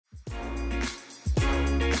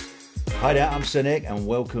Hi there, I'm Sir Nick, and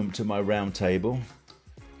welcome to my round table.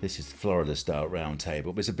 This is the Florida style round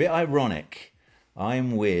table, but it's a bit ironic.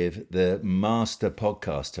 I'm with the master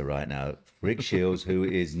podcaster right now, Rick Shiels, who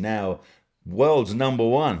is now world's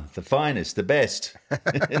 #1, the finest, the best,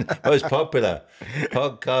 most popular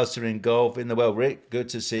podcaster in golf in the world. Rick, good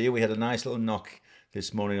to see you. We had a nice little knock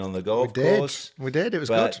this morning on the golf course. We did. It was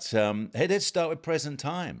good. But hey, let's start with present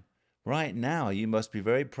time. Right now, you must be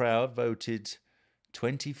very proud, voted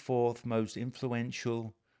 24th most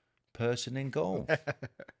influential person in golf.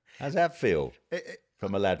 How's that feel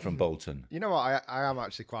from a lad from Bolton? You know what? I am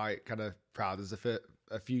actually quite kind of proud. There's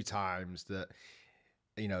a few times that,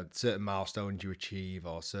 you know, certain milestones you achieve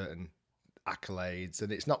or certain accolades,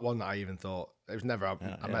 and it's not one that I even thought. It was never.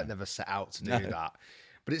 I might never set out to do that,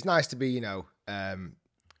 but it's nice to be, you know,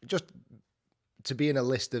 just to be in a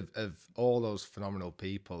list of all those phenomenal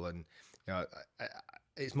people, and you know,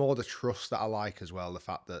 it's more the trust that I like as well. The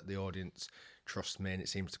fact that the audience trusts me, and it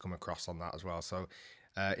seems to come across on that as well. So.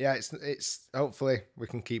 Yeah, it's hopefully we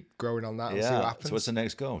can keep growing on that and see what happens. So what's the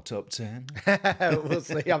next goal? Top 10? We'll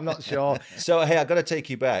see. I'm not sure. So, hey, I've got to take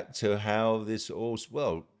you back to how this all,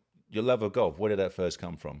 well, your love of golf, where did that first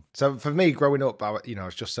come from? So for me, growing up, I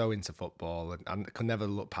was just so into football and I could never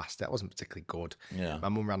look past it. I wasn't particularly good. Yeah. My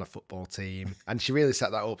mum ran a football team and she really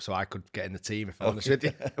set that up so I could get in the team, if I'm honest with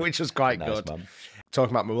you, which was quite good. Mum.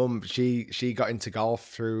 Talking about my mum, she got into golf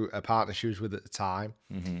through a partner she was with at the time.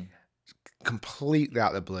 Mm-hmm. Completely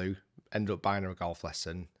out of the blue, ended up buying her a golf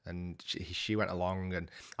lesson, and she went along, and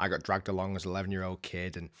I got dragged along as an 11-year-old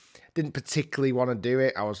kid, and didn't particularly want to do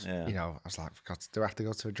it. I was, you know, I was like, God, do I have to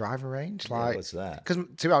go to a driving range? Like, what's that? Because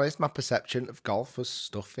to be honest, my perception of golf was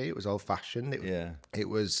stuffy. It was old-fashioned. It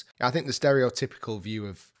was. I think the stereotypical view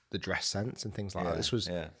of the dress sense and things like that. This was.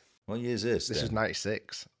 Yeah. What year is this? This was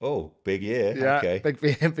 96. Oh, big year. Yeah, okay.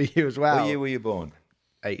 big for you as well. What year were you born?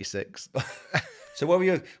 86. So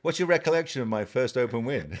what's your recollection of my first Open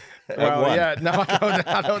win? Well, yeah, no,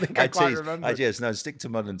 I don't think I quite remember. Stick to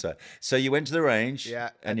modern time. So you went to the range,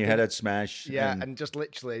 and you had a smash. Yeah, and just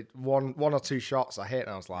literally one or two shots I hit,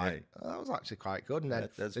 and I was like, oh, that was actually quite good. And then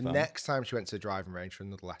the next time she went to the driving range for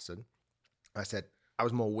another lesson, I said I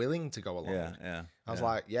was more willing to go along. I was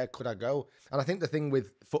like, yeah, could I go? And I think the thing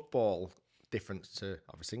with football, different to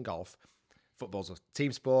obviously in golf, football's a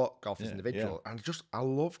team sport, golf is individual. And I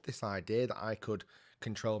loved this idea that I could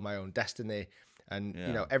control my own destiny. And,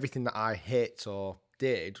 you know, everything that I hit or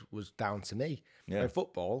did was down to me. In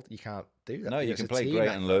football, you can't do that. No, you can play great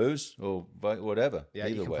and lose or whatever. Yeah,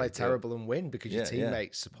 you can play terrible and win because your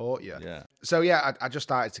teammates support you. Yeah. So, yeah, I just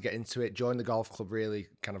started to get into it, joined the golf club really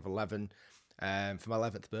kind of 11. For my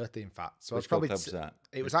 11th birthday, in fact. So Which club was that?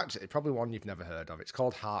 It was actually probably one you've never heard of. It's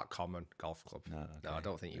called Hart Common Golf Club. No, I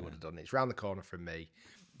don't think you would have done it. It's round the corner from me.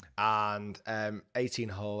 And 18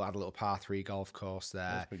 hole, had a little par 3 golf course there.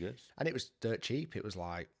 That's pretty good. And it was dirt cheap. It was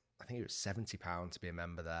like, I think it was £70 to be a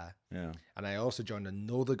member there. Yeah. And I also joined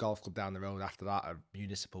another golf club down the road after that, a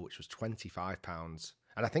municipal, which was £25.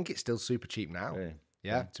 And I think it's still super cheap now. Really?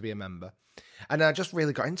 Yeah, to be a member. And I just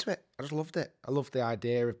really got into it. I just loved it. I loved the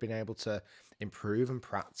idea of being able to improve and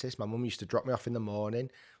practice. My mum used to drop me off in the morning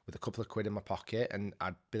with a couple of quid in my pocket, and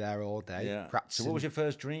I'd be there all day practicing. So what was your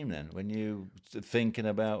first dream then when you were thinking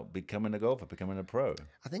about becoming a golfer, becoming a pro?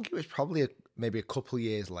 I think it was probably maybe a couple of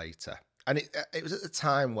years later. And it was at the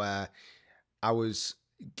time where I was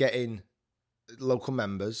getting local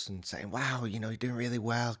members and saying, wow, you know, you're doing really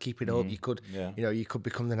well, keep it up. You could, you know, you could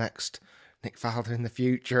become the next Nick Faldo in the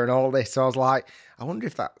future and all this. So I was like, I wonder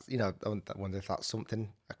if that's, you know, I wonder if that's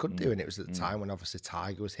something I could do. And it was at the time when obviously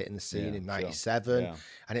Tiger was hitting the scene in 97. Sure.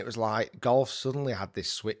 And it was like golf suddenly had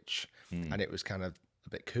this switch and it was kind of a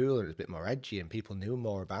bit cooler, it was a bit more edgy and people knew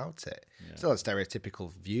more about it. Still had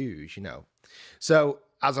stereotypical views, you know. So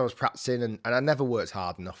as I was practicing, and I never worked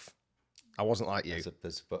hard enough. I wasn't like you.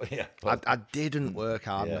 I didn't work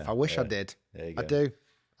hard enough. I wish I did. There you go. I do.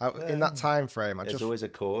 In that time frame, there's always a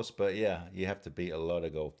course, but you have to beat a lot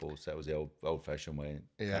of golf balls. That was the old-fashioned way.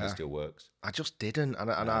 And it still works. I just didn't,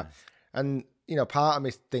 and you know, part of me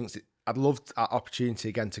thinks I'd love that opportunity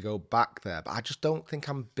again to go back there, but I just don't think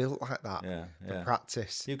I'm built like that for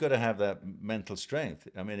practice. You've got to have that mental strength.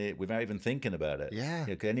 I mean, without even thinking about it. Yeah.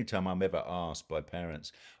 Anytime I'm ever asked by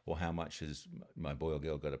parents, "Well, how much has my boy or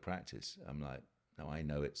girl got to practice?" I'm like, "No, I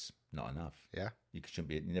know it's not enough." Yeah. You shouldn't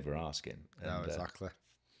be. You're never asking. No, exactly.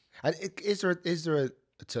 And is there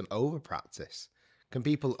a term over practice? Can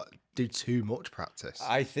people do too much practice?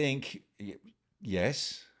 I think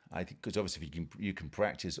yes. I think because obviously you can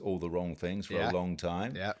practice all the wrong things for a long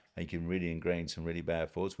time. Yeah. And you can really ingrain some really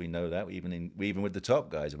bad thoughts. We know that even with the top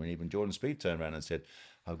guys. I mean, even Jordan Spieth turned around and said,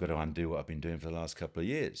 "I've got to undo what I've been doing for the last couple of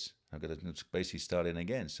years." I've got to basically start in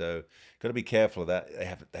again. So got to be careful of that.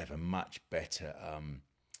 They have a much better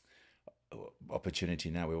opportunity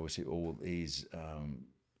now. We obviously all these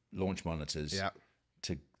launch monitors Yeah.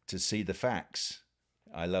 to see the facts.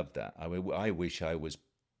 I love that. I wish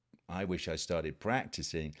I started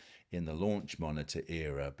practicing in the launch monitor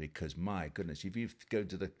era, because my goodness, if you go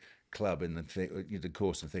to the club and the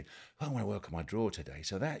course and think, oh, I want to work on my draw today,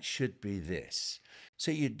 so that should be this.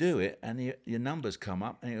 So you do it, and your numbers come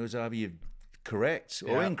up, and it was either you correct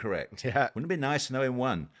or incorrect. Yeah. Wouldn't it be nice to know in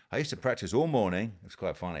one? I used to practice all morning. It's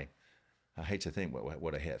quite funny. I hate to think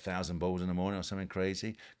what I hit 1,000 balls in the morning or something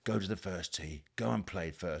crazy. Go to the first tee, go and play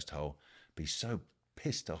first hole. Be so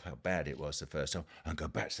pissed off how bad it was the first time, and go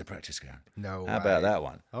back to the practice ground. No How about way. that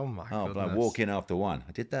one? Oh my But I goodness. walk in after one.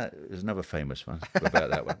 I did that. There's another famous one about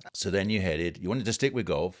that one. So then you wanted to stick with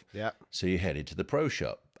golf. Yeah. So you headed to the pro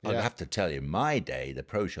shop. I'd Yeah. have to tell you, my day, the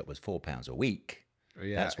pro shop was £4 a week.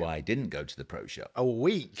 Yeah. That's why I didn't go to the pro shop. A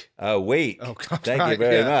week. A week. Oh, God, Thank you right,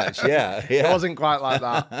 very yeah. much. Yeah. It Yeah. wasn't quite like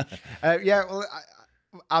that. Yeah, well,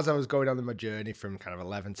 as I was going on my journey from kind of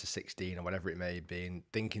 11 to 16 or whatever it may have been,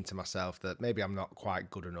 thinking to myself that maybe I'm not quite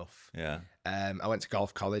good enough. Yeah. I went to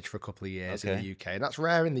golf college for a couple of years in Okay. the UK, and that's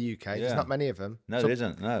rare in the UK. There's Yeah. not many of them. No, it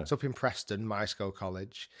isn't. No. It's up in Preston, Mysco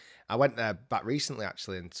College. I went there back recently,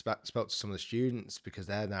 actually, and spoke to some of the students, because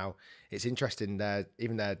they're now, it's interesting,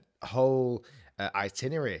 even their whole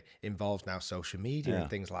itinerary involves now social media and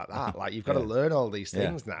things like that. Like, you've got to learn all these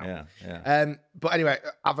things now. Yeah. Yeah. But anyway,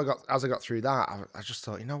 as I got through that, I just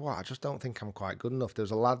thought, you know what? I just don't think I'm quite good enough. There was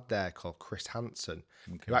a lad there called Chris Hansen,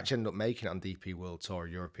 who actually ended up making it on DP World Tour,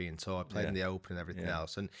 European Tour, played in the Open and everything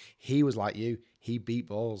else. And he was like you. He beat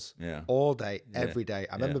balls all day, every day.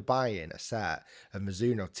 I remember buying a set of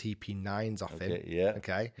Mizuno TP9s off him. Yeah.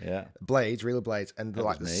 Okay. Yeah. Blades, real blades. And That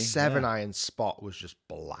like was the me, 7-iron spot was just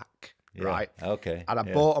black. Yeah. Right. Okay. And I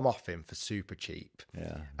bought them off him for super cheap.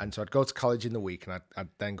 Yeah. And so I'd go to college in the week, and I'd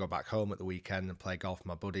then go back home at the weekend and play golf with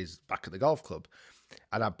my buddies back at the golf club.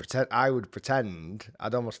 And I would pretend,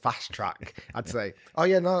 I'd almost fast track. I'd say, "Oh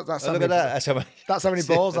yeah, no, that's how Look many, at that. that's how many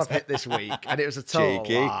balls I've hit this week," and it was a total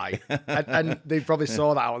Cheeky. lie. And they probably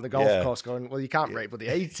saw that out on the golf course, going, "Well, you can't rate, but the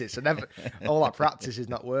 80s, so never. All that practice is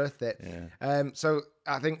not worth it." So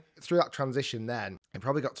I think through that transition, then it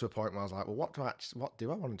probably got to a point where I was like, "Well, what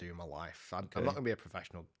do I want to do in my life? I'm not going to be a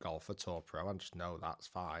professional golfer, tour pro. I just know that's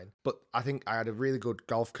fine." But I think I had a really good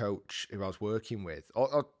golf coach who I was working with,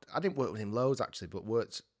 or I didn't work with him loads actually, but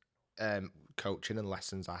worked coaching and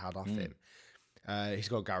lessons I had off him. He's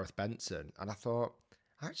called Gareth Benson, and I thought,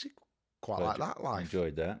 I actually quite like that life.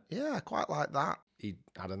 Enjoyed that. Yeah, I quite like that. He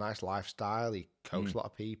had a nice lifestyle. He coached a lot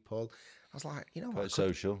of people. I was like, you know what? Quite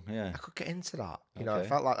social. Yeah. I could get into that. You know, I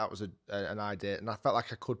felt like that was an idea, and I felt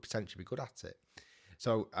like I could potentially be good at it.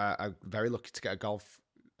 So I'm very lucky to get a golf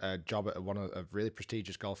job at a really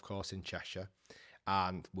prestigious golf course in Cheshire,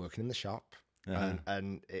 and working in the shop.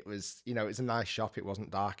 And it was, you know, it's a nice shop. It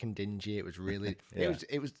wasn't dark and dingy. It was really,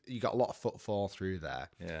 it was. You got a lot of footfall through there.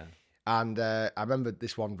 Yeah. And I remember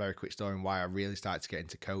this one very quick story on why I really started to get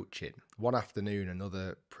into coaching. One afternoon,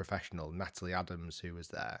 another professional, Natalie Adams, who was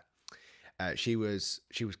there, she was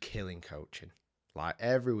killing coaching. Like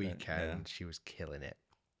every weekend, she was killing it.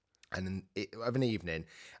 And then of an evening,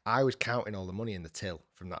 I was counting all the money in the till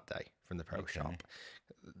from that day from the pro shop.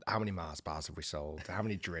 How many Mars bars have we sold? How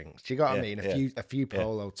many drinks? Do you got what I mean? A few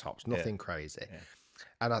polo tops, nothing crazy.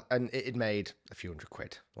 And it had made a few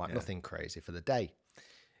 £100, like nothing crazy for the day.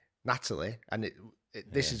 Natalie, and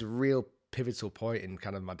this is a real pivotal point in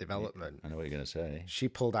kind of my development. I know what you're going to say. She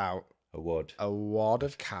pulled out A wad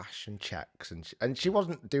of cash and checks, and she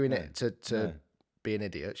wasn't doing it to be an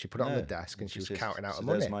idiot. She put it on the desk, and she was counting out her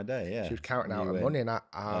money. That's my day. Yeah, she was counting out her money, and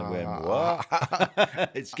I went,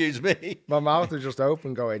 what? Excuse me. My mouth was just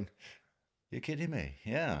open, going, "You're kidding me?"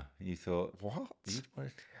 Yeah. You thought what? What?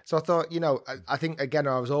 So I thought, you know, I think, again,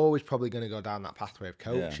 I was always probably going to go down that pathway of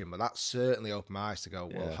coaching, but that certainly opened my eyes to go,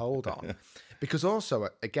 well, hold on. Because also,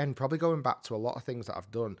 again, probably going back to a lot of things that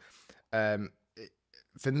I've done,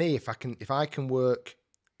 for me, if I can work,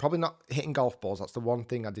 probably not hitting golf balls, that's the one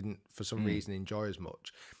thing I didn't, for some reason, enjoy as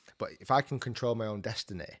much. But if I can control my own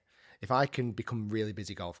destiny, if I can become really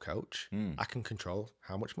busy golf coach, I can control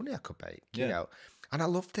how much money I could make, you know. And I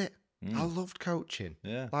loved it. I loved coaching.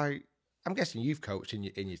 Yeah. Like, I'm guessing you've coached in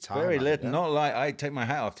your time. Very little. Not like I take my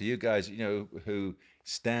hat off to you guys, you know, who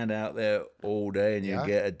stand out there all day, and you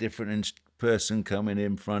get a different person coming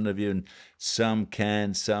in front of you, and some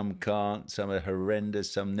can, some can't, some are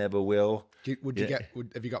horrendous, some never will.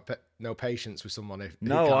 Have you got no patience with someone?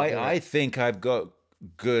 No, I think I've got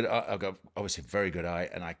I've got obviously a very good eye,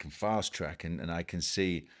 and I can fast track, and I can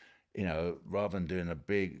see, you know, rather than doing a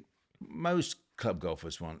big most club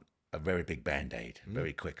golfers want a very big band-aid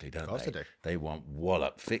very quickly, don't they? Of course they do. They want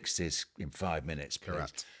wallop, fix this in 5 minutes, please.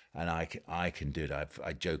 Correct. And I can do that.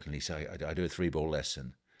 I jokingly say I do a 3-ball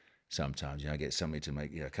lesson sometimes. I get somebody to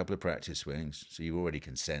make a couple of practice swings, so you already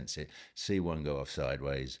can sense it. See one go off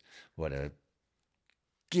sideways, whatever.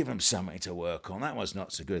 Give them something to work on. That one's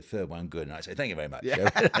not so good. Third one, good. And I say, thank you very much. Yeah.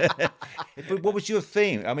 But what was your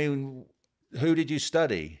theme? I mean, who did you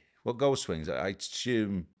study? What golf swings? I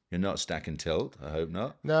assume you're not stack and tilt. I hope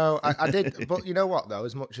not. No, I did. But you know what, though?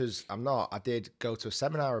 As much as I'm not, I did go to a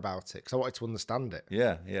seminar about it because I wanted to understand it.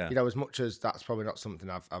 Yeah. As much as that's probably not something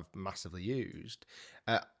I've massively used,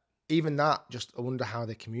 even that, just I wonder how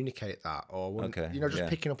they communicate that, or just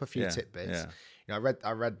picking up a few tidbits. Yeah. I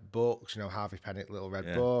read books, Harvey Pennick, Little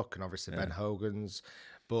Red Book, and obviously Ben Hogan's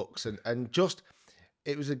books, and just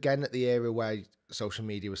it was again at the era where social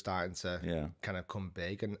media was starting to kind of come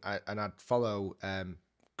big, and I'd follow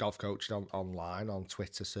golf coaching online on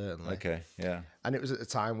Twitter certainly. Okay, yeah. And it was at the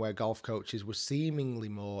time where golf coaches were seemingly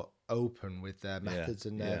more open with their methods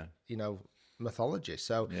and their mythology.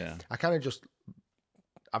 So I kind of just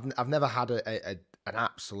I've never had an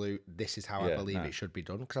absolute, this is how I believe it should be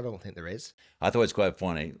done, because I don't think there is. I thought it's quite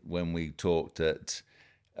funny when we talked that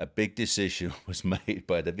a big decision was made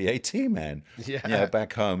by the VAT man. Yeah.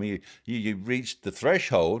 Back home, you reached the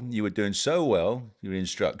threshold. You were doing so well, your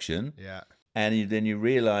instruction. Yeah. And then you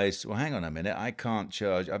realize, well, hang on a minute, I can't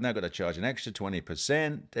charge. I've now got to charge an extra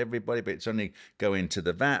 20% to everybody, but it's only going to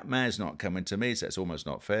the VAT man. It's not coming to me, so it's almost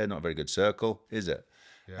not fair. Not a very good circle, is it?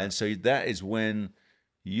 Yeah. And so that is when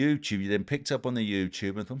you then picked up on the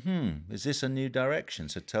YouTube and thought, is this a new direction?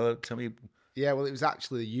 So tell me. Yeah, well, it was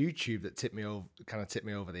actually YouTube that tipped me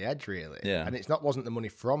over the edge, really. Yeah. And wasn't the money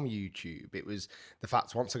from YouTube. It was the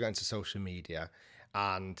fact once I got into social media,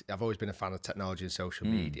 and I've always been a fan of technology and social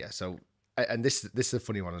media. So, and this is a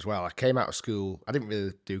funny one as well. I came out of school. I didn't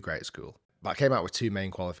really do great at school, but I came out with 2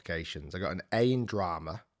 main qualifications. I got an A in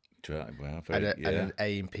drama and an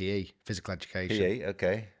A in PE, physical education. PE,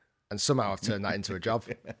 okay. And somehow I've turned that into a job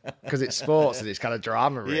because it's sports and it's kind of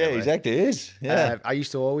drama, really. Yeah, exactly. It is. Yeah. I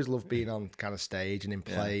used to always love being on kind of stage and in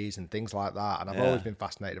plays and things like that. And I've always been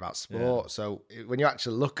fascinated about sport. Yeah. So when you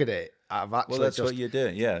actually look at it, I've actually that's what you're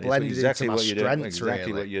doing. Yeah, blended exactly into my what you're doing.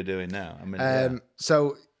 Exactly really. What you're doing now. I mean,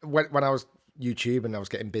 So when I was YouTube and I was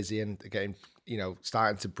getting busy and getting,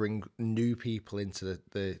 starting to bring new people into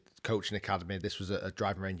the coaching academy. This was a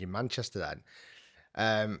driving range in Manchester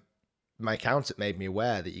then. My accountant made me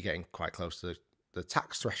aware that you're getting quite close to the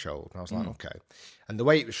tax threshold. And I was like, okay. And the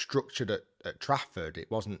way it was structured at Trafford,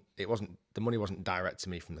 it wasn't the money wasn't direct to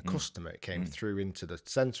me from the customer. It came through into the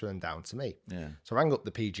centre and down to me. Yeah. So I rang up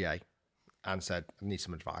the PGA and said, I need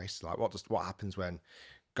some advice. Like, what happens when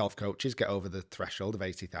golf coaches get over the threshold of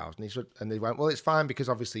 80,000? And they went, well, it's fine because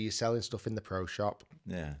obviously you're selling stuff in the pro shop.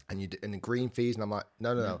 Yeah. And the green fees. And I'm like,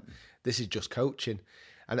 no, this is just coaching.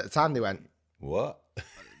 And at the time they went, what?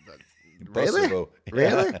 Really?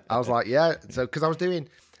 Really? I was like, yeah. So, because I was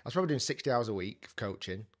probably doing 60 hours a week of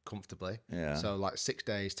coaching comfortably. Yeah. So like 6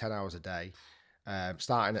 days, 10 hours a day,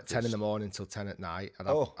 starting at 10 in the morning till 10 at night.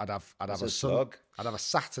 I'd have a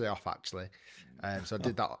Saturday off actually. So I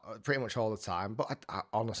did that pretty much all the time. But I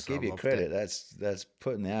honestly, give you credit. That's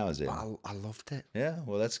putting the hours in. But I loved it. Yeah.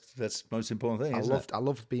 Well, that's the most important thing. I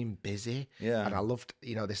loved being busy. Yeah. And I loved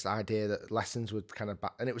this idea that lessons would kind of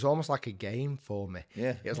and it was almost like a game for me.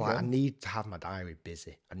 Yeah. It was like I need to have my diary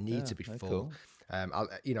busy. I need to be full. Cool.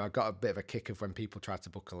 I got a bit of a kick of when people tried to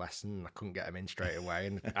book a lesson and I couldn't get them in straight away,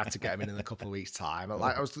 and I had to get them in a couple of weeks' time.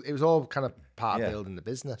 It was all kind of part of building the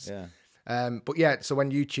business. Yeah. So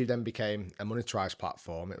when YouTube then became a monetized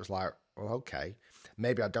platform, it was like, well, okay,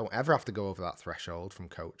 maybe I don't ever have to go over that threshold from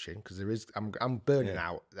coaching because I'm burning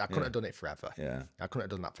out. I couldn't have done it forever. Yeah. I couldn't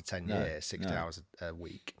have done that for 10 years, 60 hours a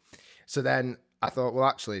week. So then I thought, well,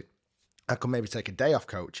 actually, I could maybe take a day off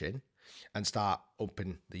coaching and start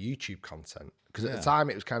upping the YouTube content. Because at the time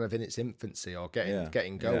it was kind of in its infancy or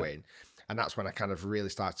getting going. Yeah. And that's when I kind of really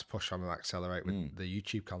started to push on and accelerate with the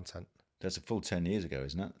YouTube content. That's a full 10 years ago,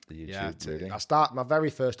 isn't it? The YouTube really? My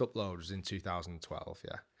very first upload was in 2012,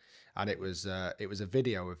 yeah. And it was a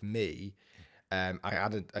video of me. I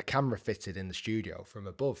had a camera fitted in the studio from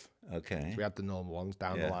above. Okay. So we had the normal ones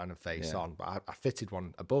down the line and face on, but I fitted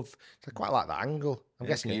one above. So I quite like that angle. I'm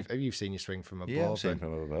guessing you've seen your swing from above. Yeah, I've seen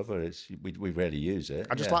from above, but we rarely use it.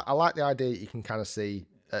 I like the idea that you can kind of see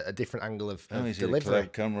a different angle of delivery.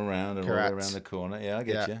 Come around and all the way around the corner. Yeah, I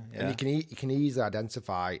get you. Yeah. And you can easily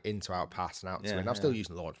identify into out pass and out to in. I'm still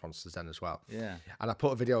using launch monsters then as well. Yeah. And I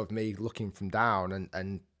put a video of me looking from down,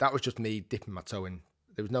 and that was just me dipping my toe in.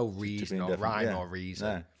 There was no reason or rhyme or reason.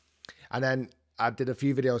 No. And then I did a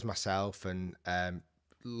few videos myself and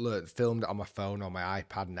filmed it on my phone or my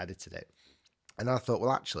iPad and edited it. And I thought,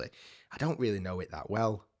 well, actually, I don't really know it that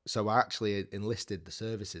well. So I actually enlisted the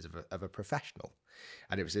services of a professional.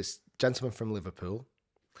 And it was this gentleman from Liverpool.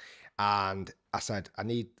 And I said, I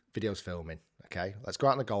need videos filming. Okay, let's go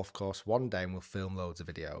out on a golf course one day and we'll film loads of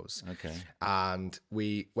videos. Okay. And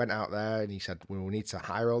we went out there and he said, we will need to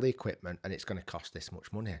hire all the equipment and it's going to cost this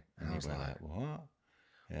much money. And I was like, what?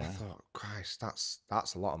 I thought, Christ,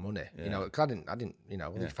 that's a lot of money. Yeah. You know, 'cause I didn't, you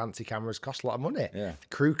know, these fancy cameras cost a lot of money. Yeah.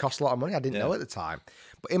 Crew costs a lot of money. I didn't know at the time.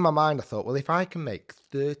 But in my mind, I thought, well, if I can make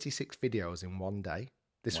 36 videos in one day,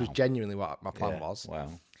 this was genuinely what my plan was. Wow.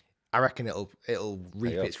 I reckon it'll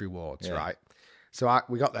reap its rewards, right? So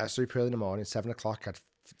we got there super early in the morning, 7 o'clock. I had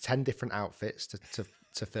 10 different outfits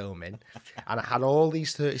to film in, and I had all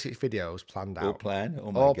these 36 videos planned out. All planned?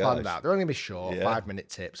 Oh my all gosh. planned out. They're only going to be short, 5-minute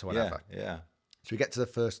tips or whatever. Yeah. So we get to the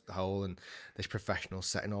first hole, and this professional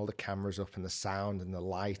setting all the cameras up and the sound and the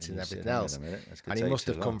light and everything else. And he must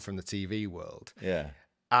have come from the TV world. Yeah.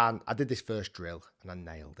 And I did this first drill, and I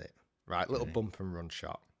nailed it. Right, little bump and run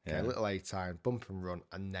shot. Okay, little A time, bump and run,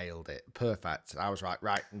 and nailed it. Perfect. And I was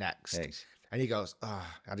right, next. And he goes, I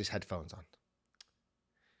had his headphones on.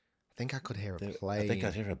 I think I could hear a plane. I think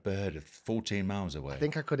I hear a bird 14 miles away. I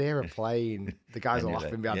think I could hear a plane. The guys are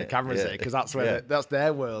laughing behind the cameras there because that's where that's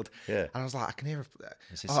their world. Yeah. And I was like, I can hear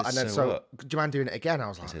a. And then so do you mind doing it again? I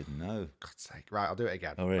was like, I said, no. God's sake. Right, I'll do it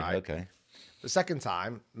again. Oh, really? Right. Okay. The second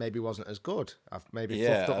time maybe wasn't as good. I've maybe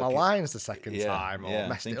fluffed up my lines the second time or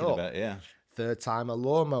messed it up. Third time a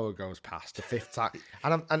lawnmower goes past. The fifth time.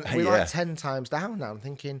 And we're like 10 times down now. I'm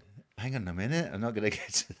thinking, hang on a minute, I'm not going to get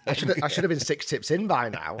to that. I should have been 6 tips in by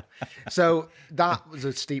now. So that was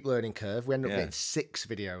a steep learning curve. We ended up getting 6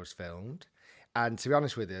 videos filmed. And to be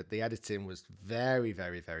honest with you, the editing was very,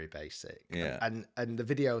 very, very basic. Yeah. And the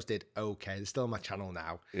videos did okay. They're still on my channel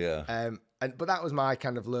now. Yeah. But that was my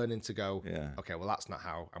kind of learning to go, Yeah. okay, well, that's not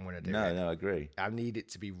how I'm going to do it. No, I agree. I need it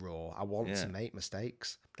to be raw. I want to make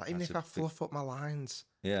mistakes. Like, even if I fluff up my lines,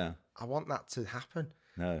 I want that to happen.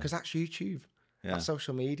 No. Because that's YouTube. Yeah. That's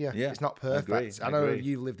social media. Yeah. It's not perfect. I know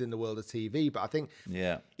you lived in the world of TV, but I think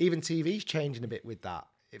even TV's changing a bit with that.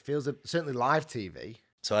 It feels certainly live TV.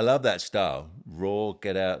 So I love that style. Raw,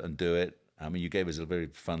 get out and do it. I mean, you gave us a very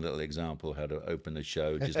fun little example how to open the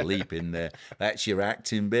show, just leap in there. That's your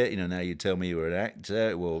acting bit. You know, now you tell me you were an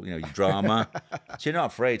actor. Well, you know, your drama. So you're not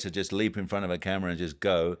afraid to just leap in front of a camera and just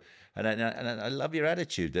go. And I love your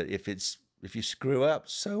attitude that if you screw up,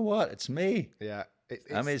 so what? It's me. Yeah.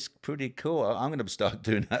 I mean, it's pretty cool. I'm going to start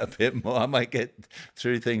doing that a bit more. I might get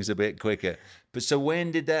through things a bit quicker. But so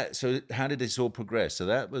how did this all progress? So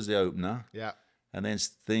that was the opener. Yeah. And then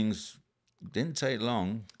things didn't take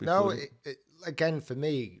long. No, again, for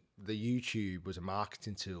me, the YouTube was a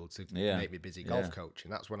marketing tool to make me busy golf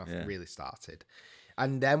coaching. That's when I really started.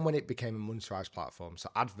 And then when it became a monetized platform, so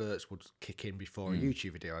adverts would kick in before a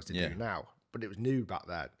YouTube video as they do now. But it was new back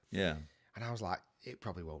then. Yeah. And I was like, it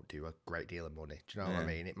probably won't do a great deal of money. Do you know what I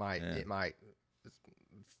mean? It might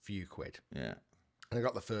few quid. Yeah. And I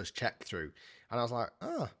got the first check through. And I was like,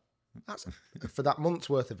 that's for that month's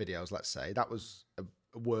worth of videos, let's say, that was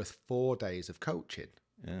worth 4 days of coaching.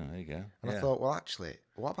 Yeah, there you go. And I thought, well, actually,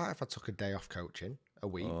 what about if I took a day off coaching a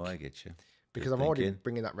week? Oh, I get you. Because I'm already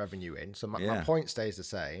bringing that revenue in. So my point stays the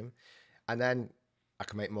same. And then I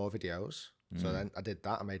can make more videos. So then I did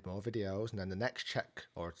that. I made more videos. And then the next check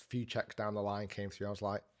or a few checks down the line came through. I was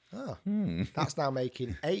like, that's now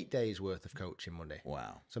making 8 days worth of coaching money.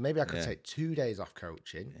 Wow. So maybe I could take 2 days off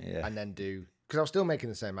coaching and then do, because I was still making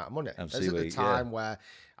the same amount of money. It was at the time where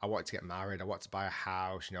I wanted to get married. I wanted to buy a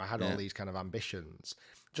house. You know, I had all these kind of ambitions,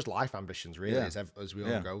 just life ambitions, really, as we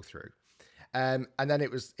all go through. And then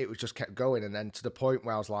it just kept going. And then to the point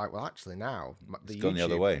where I was like, well, actually now it's gone the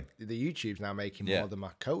other way. The YouTube's now making more than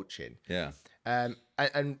my coaching. Yeah. And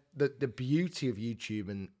the beauty of YouTube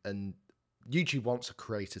and YouTube wants a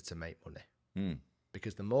creator to make money.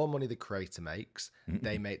 Because the more money the creator makes,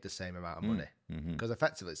 they make the same amount of money. Because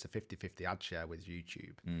effectively it's a 50-50 ad share with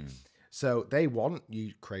YouTube. So they want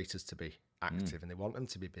you creators to be active and they want them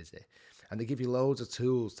to be busy. And they give you loads of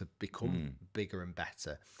tools to become bigger and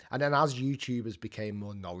better. And then as YouTubers became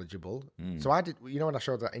more knowledgeable, so I did, you know, when I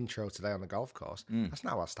showed that intro today on the golf course, that's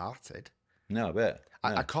not how I started. No, I bet.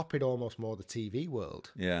 No. I copied almost more the TV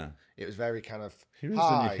world. Yeah. It was very kind of, here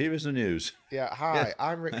is the news. Yeah, hi,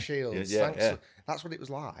 I'm Rick Shiels. That's what it was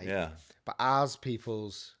like. Yeah. But as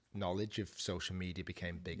people's knowledge of social media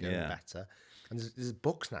became bigger and better, and there's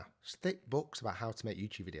books now, thick books about how to make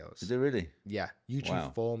YouTube videos. Is there really? Yeah,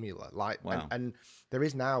 YouTube formula. And there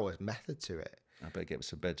is now a method to it. I better get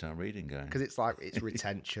some bedtime reading going. Because it's like, it's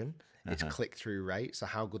retention, it's click-through rate, so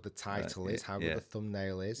how good the title is, how good the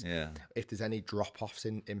thumbnail is. Yeah. If there's any drop-offs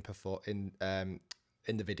in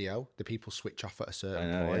the video, the people switch off at a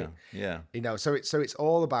certain point. Yeah. You know, so it's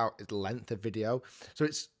all about the length of video. So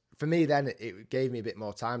it's, for me then, it gave me a bit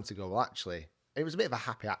more time to go, well, actually, it was a bit of a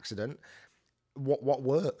happy accident. What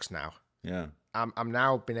works now? Yeah. I'm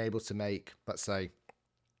now been able to make, let's say,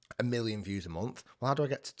 1 million views a month. Well, how do I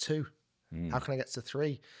get to 2? How can I get to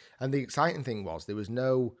 3? And the exciting thing was there's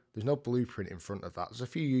no blueprint in front of that. There's a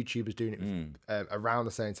few YouTubers doing it around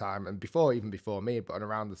the same time, and even before me, but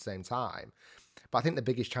around the same time. But I think the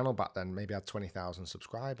biggest channel back then maybe had 20,000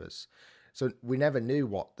 subscribers. So we never knew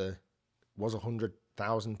was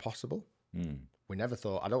 100,000 possible. We never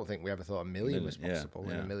thought, I don't think we ever thought 1 million was possible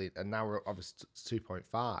in 1 million. And now we're obviously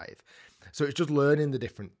 2.5. So it's just learning the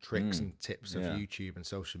different tricks and tips of YouTube and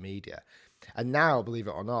social media. And now, believe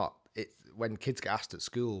it or not, when kids get asked at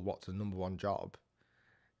school what's the number one job,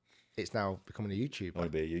 it's now becoming a YouTuber. I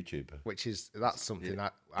want to be a YouTuber. That's something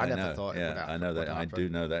I never thought it would happen. I know that. I do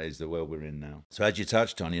know that is the world we're in now. So as you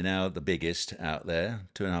touched on, you're now the biggest out there,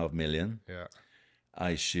 2.5 million. Yeah.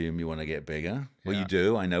 I assume you want to get bigger. Well, you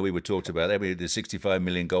do. I know we were talked about that. There's 65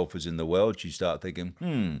 million golfers in the world. You start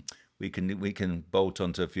thinking, we can bolt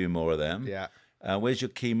onto a few more of them. Yeah. Where's your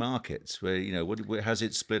key markets? Where how's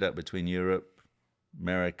it split up between Europe,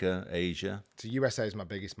 America, Asia? So USA is my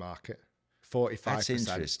biggest market. 45%. That's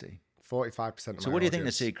interesting. 45% of my So what do you think the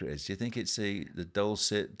audience. secret is? Do you think it's the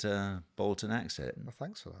dulcet Bolton accent? Well,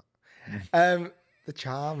 thanks for that. The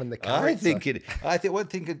charm and the character.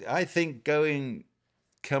 I think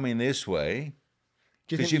coming this way.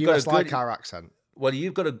 Do you think you've the got US like our accent? Well,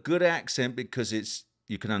 you've got a good accent because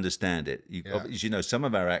you can understand it. As you know, some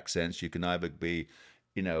of our accents you can either be,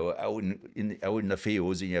 out in the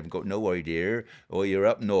fields and you haven't got no idea, or you're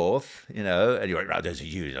up north, and you're like, "Right, there's a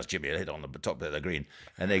huge, that's Jimmy hit on the top of the green,"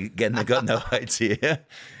 and they got no idea.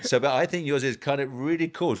 So, but I think yours is kind of really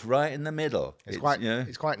cool. It's right in the middle. It's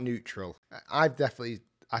quite neutral. I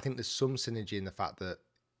think there's some synergy in the fact that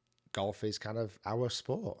golf is kind of our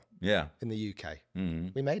sport. Yeah. In the UK,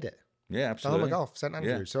 we made it. Yeah, absolutely. The golf, St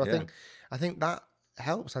Andrews. So I think that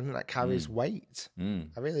helps. I think that carries weight.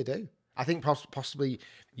 I really do. I think possibly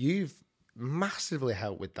you've massively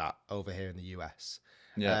helped with that over here in the US.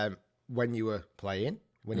 Yeah. When you were playing,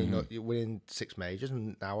 winning 6 majors,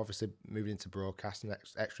 and now obviously moving into broadcast and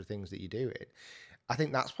extra things that you're doing. I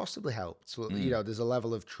think that's possibly helped. So there's a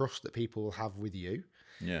level of trust that people will have with you.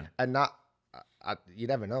 Yeah. And that. You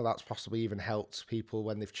never know. That's possibly even helped people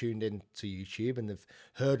when they've tuned in to YouTube and they've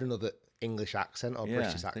heard another English accent or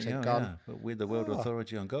British accent. But we're the world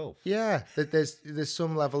authority on golf. Yeah, there's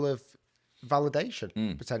some level of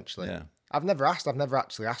validation potentially. Yeah. I've never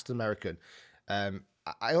actually asked an American.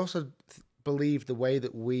 I also believe the way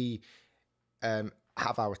that we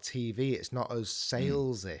have our TV, it's not as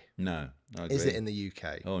salesy. No, I agree. Is it in the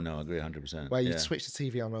UK? Oh no, I agree 100%. Where you switch the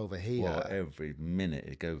TV on over here. Well, every minute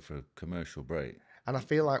it go for a commercial break. And I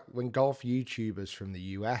feel like when golf YouTubers from the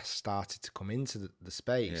US started to come into the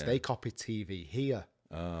space, they copied TV here.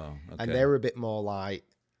 Oh, okay. And they were a bit more like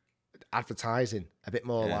advertising, a bit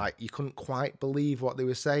more like you couldn't quite believe what they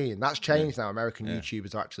were saying. That's changed now. American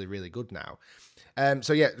YouTubers are actually really good now.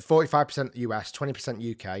 45% US,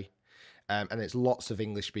 20% UK. And it's lots of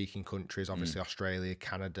English-speaking countries, obviously Australia,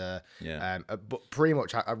 Canada. Yeah. But pretty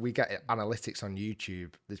much, we get analytics on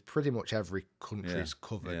YouTube. There's pretty much every country's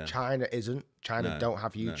covered. Yeah. China isn't. China don't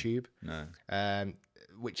have YouTube. No.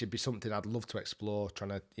 Which would be something I'd love to explore,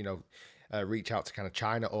 trying to, reach out to kind of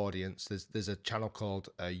China audience. There's a channel called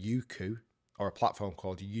Youku, or a platform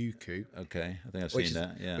called Youku. Okay, I think I've seen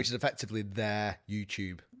that, yeah. Which is effectively their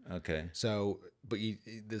YouTube. Okay. So, but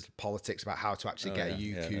there's politics about how to actually get a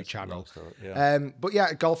YouTube channel.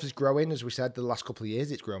 But golf is growing, as we said. The last couple of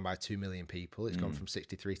years, it's grown by 2 million people. It's gone from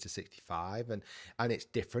 63 to 65, and it's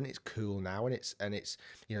different. It's cool now, and it's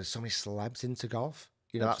so many celebs into golf.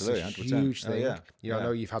 That's a 100%. huge thing. I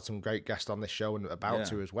know you've had some great guests on this show and about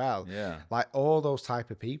to as well. Yeah. Like all those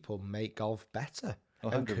type of people make golf better.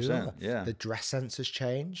 100%. Yeah. The dress sense has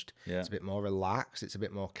changed. Yeah. It's a bit more relaxed. It's a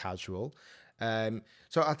bit more casual.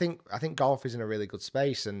 So I think golf is in a really good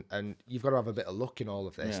space, and you've got to have a bit of luck in all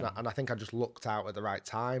of this. And I think I just looked out at the right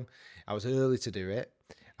time. I was early to do it.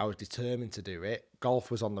 I was determined to do it.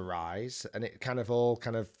 Golf was on the rise, and it all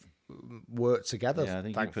worked together. Yeah, I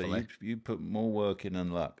think thankfully. you put more work in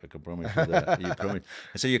than luck. I can promise you that. You promise.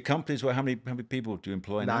 So your company's how many people do you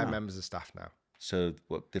employ now? 9 members of staff now. So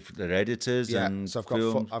what different? They're editors and so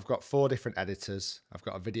I've got 4 different editors. I've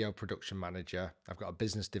got a video production manager. I've got a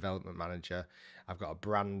business development manager. I've got a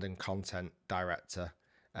brand and content director,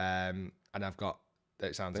 And I've got.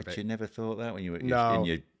 It sounds a But bit. you never thought that when you were No.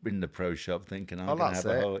 in the pro shop thinking, I'm Oh, going to that's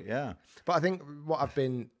have a it. whole, yeah. But I think what I've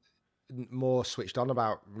been more switched on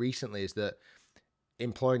about recently is that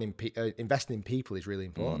investing in people is really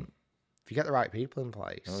important. If you get the right people in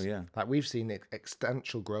place, Oh, yeah. like we've seen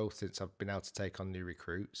exponential growth since I've been able to take on new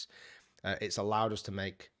recruits. It's allowed us to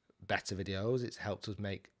make better videos. It's helped us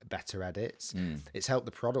make better edits. It's helped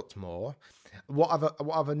the product more. What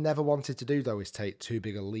I've never wanted to do though is take too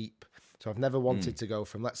big a leap. So I've never wanted to go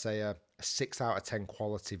from, let's say, a 6 out of 10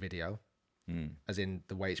 quality video, as in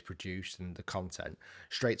the way it's produced and the content,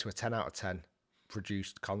 straight to a 10 out of 10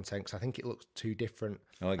 produced content, because I think it looks too different.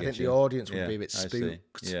 Oh, I think you. the audience would Yeah, be a bit I see.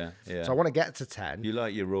 spooked. Yeah. So I want to get to 10. You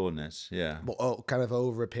like your rawness, yeah. But kind of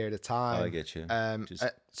over a period of time. I get you.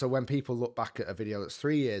 So when people look back at a video that's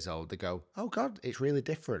 3 years old, they go, "Oh God, it's really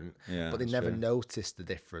different." Yeah, but they that's never true. noticed the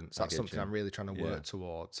difference. That's something you. I'm really trying to work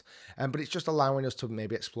towards. But it's just allowing us to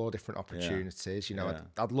maybe explore different opportunities. You know,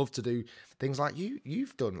 I'd love to do things like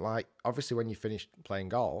you've done. Like obviously, when you finished playing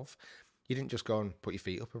golf, you didn't just go and put your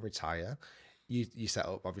feet up and retire. You set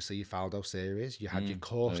up obviously your Faldo series. You had your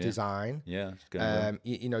course design. Yeah, it's going well.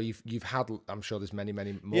 You know, you've had. I'm sure there's many more.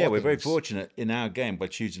 Yeah, we're very things. fortunate in our game by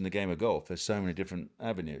choosing the game of golf. There's so many different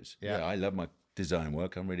avenues. Yeah. I love my design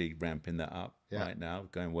work. I'm really ramping that up right now.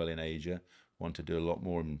 Going well in Asia. Want to do a lot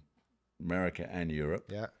more in America and Europe.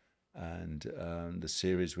 Yeah. And the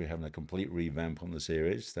series, we're having a complete revamp on the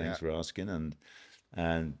series. Thanks for asking.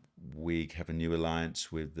 And we have a new alliance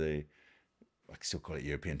with the, I still call it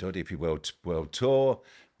European Tour, DP World Tour.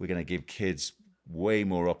 We're going to give kids way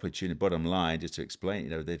more opportunity. Bottom line, just to explain, you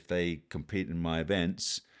know, if they compete in my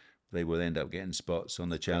events, they will end up getting spots on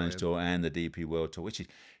the Challenge Tour and the DP World Tour, which is,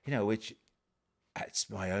 you know, it's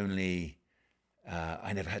my only.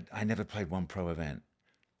 I never played one pro event.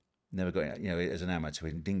 Never got, you know, as an amateur,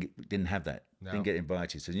 didn't have that. No. Didn't get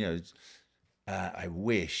invited. So, you know, I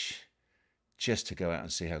wish just to go out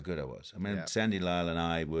and see how good I was. I mean, Sandy Lyle and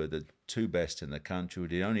I were the two best in the country. We were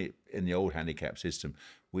the only, in the old handicap system,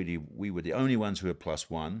 we were the only ones who were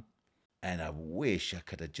 +1. And I wish I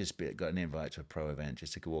could have just got an invite to a pro event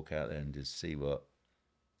just to walk out there and just see what,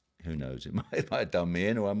 who knows, it might have done me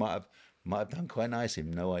in, or I might have done quite nicely,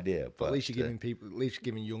 no idea. But at least you're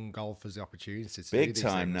giving young golfers the opportunity to big do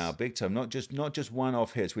time these now, big time. Not just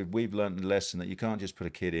one-off hits. We've learned the lesson that you can't just put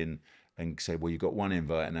a kid in and say, well, you've got one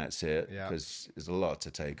invite and that's it, because there's a lot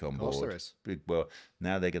to take on board. Of course there is. Well,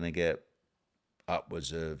 now they're going to get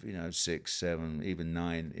upwards of 6, 7, even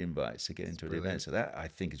 9 invites to get into an event. So that, I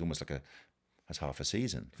think, is almost like that's half a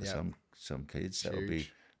season for some kids. That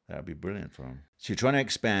would be brilliant for them. So you're trying to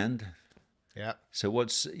expand. Yeah. So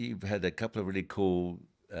you've had a couple of really cool.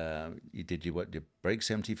 You did your break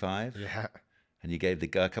 75. Yeah. And you gave a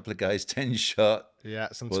couple of guys 10 shot. Yeah.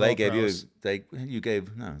 Some well, they gave pros. they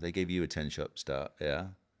gave you a 10 shot start. Yeah.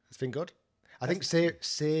 It's been good. I think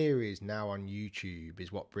series now on YouTube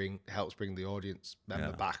is what helps bring the audience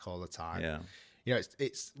member back all the time. Yeah. You know,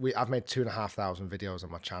 I've made 2,500 videos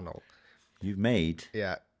on my channel. You've made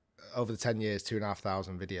over the 10 years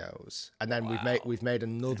 2,500 videos, and then we've made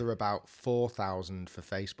another about 4,000 for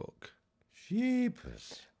Facebook.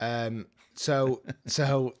 Jeepers. So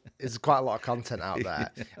there's quite a lot of content out there,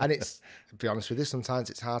 and to be honest with you, sometimes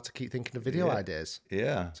it's hard to keep thinking of video ideas.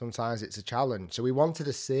 Yeah. Sometimes it's a challenge. So we wanted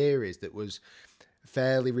a series that was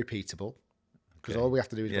fairly repeatable, because all we have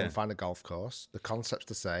to do is go and find a golf course. The concept's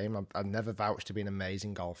the same. I've never vouched to be an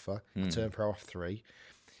amazing golfer. I turned pro off 3.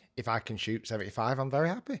 If I can shoot 75, I'm very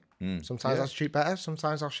happy. Sometimes I'll shoot better.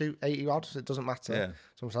 Sometimes I'll shoot 80 odd. It doesn't matter. Yeah.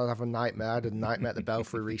 Sometimes I have a nightmare. I had a nightmare at the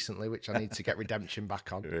Belfry recently, which I need to get redemption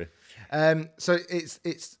back on. So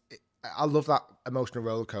I love that emotional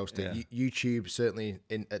roller coaster. YouTube, certainly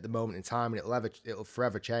at the moment in time, and it'll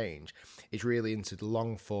forever change, is really into the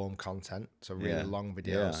long form content. So really long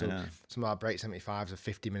videos. So some of our break 75s are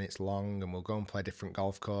 50 minutes long, and we'll go and play different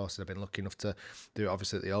golf courses. I've been lucky enough to do it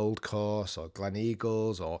obviously at the Old Course or Glen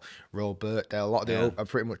Eagles or Royal Birkdale. A lot of I've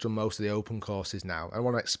pretty much done most of the open courses now. I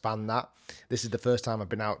want to expand that. This is the first time I've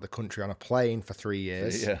been out the country on a plane for 3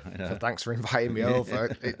 years. So thanks for inviting me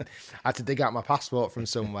over. I had to dig out my passport from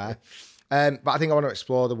somewhere. But I think I want to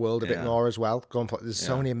explore the world a bit more as well. Go and play. There's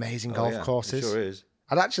so many amazing golf courses. It sure is.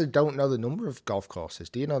 I actually don't know the number of golf courses.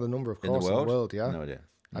 Do you know the number of courses in the world? Yeah. No idea.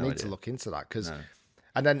 I need to look into that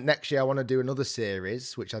and then next year I want to do another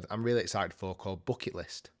series, which I'm really excited for, called Bucket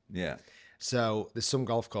List. Yeah. So there's some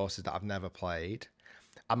golf courses that I've never played.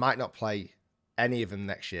 I might not play any of them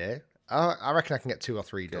next year. I reckon I can get 2 or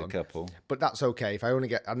 3 done. A couple. But that's okay.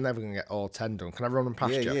 I'm never going to get all 10 done. Can I run them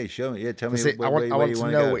past you? Yeah, show me. Yeah, tell me I want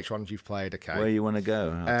to know go. which ones you've played, okay? Where you want to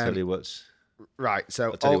go. I'll tell you what's... Right,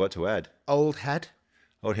 so... I'll tell you what to add. Old Head.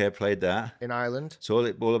 Old Hare played that. in Ireland. It's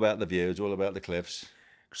all about the views, all about the cliffs.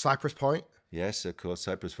 Cypress Point. Yes, of course.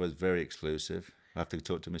 Cyprus was very exclusive. I have to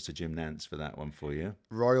talk to Mr. Jim Nance for that one for you.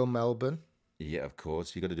 Royal Melbourne. Yeah, of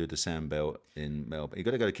course. You got to do the Sandbelt in Melbourne. You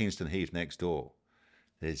got to go to Kingston Heath next door.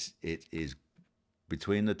 It is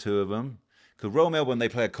between the two of them. Because Royal Melbourne, they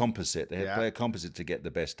play a composite. They play a composite to get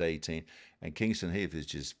the best 18. And Kingston Heath is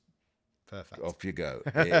just Perfect. off you go.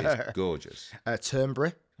 It is gorgeous.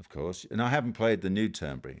 Turnberry. Of course. And I haven't played the new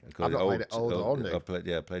Turnberry. I've not played it old or new. I played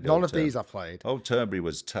the None old of these I've played. Old Turnberry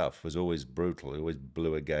was tough, was always brutal. It always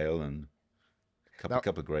blew a gale and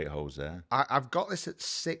couple of great holes there. I've got this at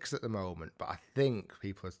 6 at the moment, but I think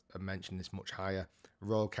people have mentioned this much higher.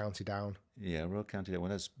 Royal County Down. Yeah, Royal County Down.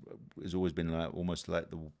 Well, has always been almost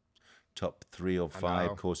like the top 3 or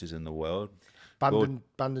 5 courses in the world.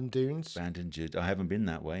 Bandon Dunes. Bandon Dunes. I haven't been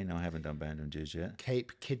that way. No, I haven't done Bandon Dunes yet.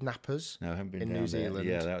 Cape Kidnappers. No, I haven't been in down New there. Zealand.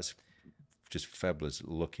 Yeah, that's just fabulous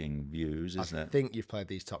looking views, isn't it? I think you've played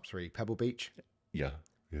these top 3. Pebble Beach. Yeah.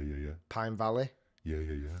 Pine Valley. Yeah.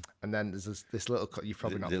 And then there's this little you've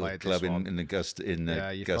probably not little played club this one. in Augusta,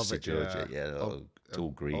 Georgia.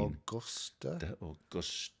 Georgia. Augusta.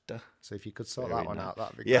 So if you could sort that one out,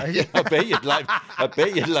 that'd be great. Yeah, I bet you'd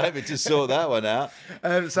like me to sort that one out.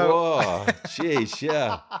 Whoa, jeez,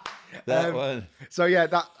 yeah, that one. So yeah,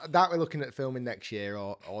 that we're looking at filming next year,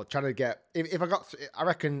 or trying to get. If I got, I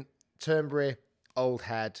reckon Turnberry, Old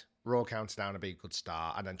Head, Royal County Down would be a good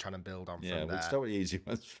start, and then trying to build on from there. We'll start with the easy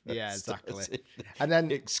ones first. Yeah, exactly. And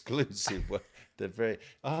then exclusive.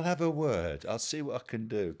 I'll have a word. I'll see what I can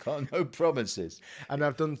do. No promises. And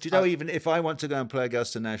I've done. Do you know, even if I want to go and play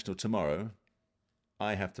Augusta National tomorrow,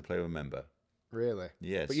 I have to play with a member. Really?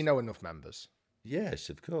 Yes. But you know enough members. Yes,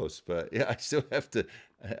 of course. But yeah, I still have to.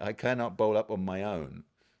 I cannot bowl up on my own.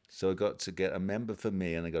 So I've got to get a member for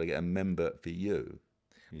me, and I've got to get a member for you.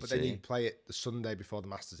 Then you play it the Sunday before the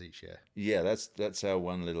Masters each year. Yeah, that's our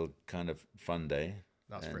one little kind of fun day.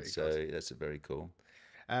 That's pretty good. So that's very cool.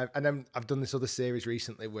 And then I've done this other series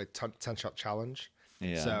recently with 10 Shot Challenge.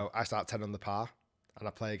 Yeah. So I start 10 on the par, and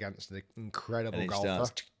I play against an incredible and it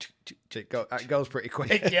golfer. It goes pretty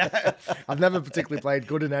quick, yeah. I've never particularly played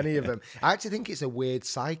good in any of them. I actually think it's a weird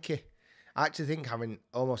psyche. I actually think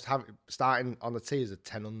starting on the tee as a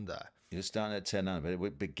 10 under. You're starting at 10 under,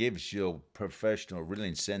 but it gives your professional real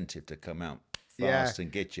incentive to come out fast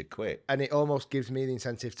and get you quick. And it almost gives me the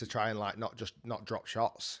incentive to try and not drop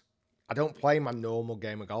shots. I don't play my normal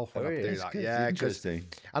game of golf when I do that. Good. Yeah, interesting.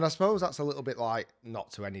 And I suppose that's a little bit like,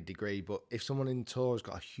 not to any degree, but if someone in tour has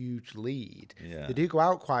got a huge lead, they do go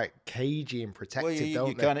out quite cagey and protective,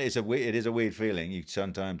 don't they? It is a weird feeling.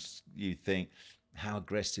 Sometimes you think, how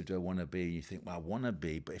aggressive do I want to be? You think, well, I want to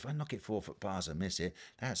be, but if I knock it 4 foot past and miss it,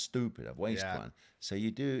 that's stupid. I've wasted one. So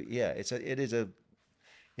you do, it's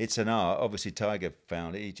an art. Obviously, Tiger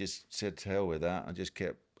found it. He just said, to hell with that, and just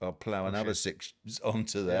kept. I'll plough another 6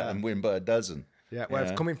 onto that and win by a dozen. Yeah,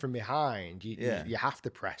 whereas coming from behind, you have to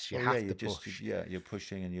press. You have to push. You're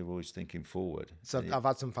pushing, and you're always thinking forward. So I've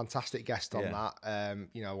had some fantastic guests on that. I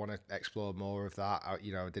want to explore more of that. I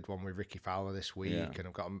did one with Ricky Fowler this week, and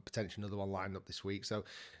I've got potentially another one lined up this week. So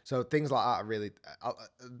things like that are really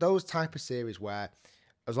those type of series where,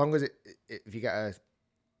 as long as if you get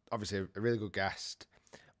obviously a really good guest,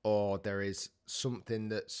 or there is something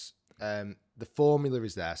that's the formula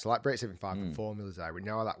is there. So like Break 75, the formula's there. We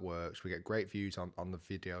know how that works. We get great views on the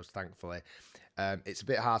videos, thankfully. It's a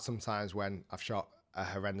bit hard sometimes when I've shot a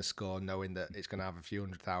horrendous score, knowing that it's going to have a few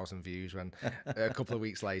 100,000 views when a couple of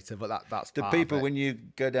weeks later. But that's the people when you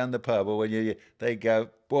go down the pub or when they go,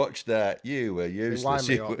 watch that, you were useless.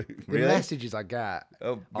 The messages I get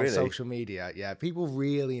on social media, people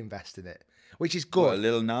really invest in it, which is good. What, a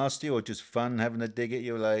little nasty or just fun having a dig at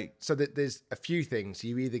you, like? So there's a few things.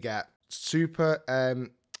 You either get super,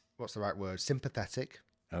 what's the right word? Sympathetic.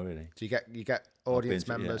 Oh, really? So you get audience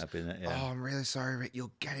members. Yeah. Oh, I'm really sorry, Rick.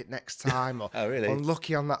 You'll get it next time. Or oh, really?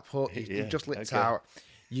 Unlucky on that putt. You just lipped out.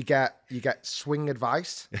 You get swing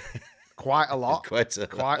advice. Quite a lot.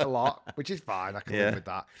 Quite a lot, which is fine. I can live with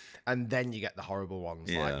that. And then you get the horrible ones,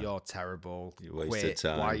 like, you're terrible, quit,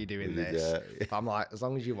 time. Why are you doing this? But I'm like, as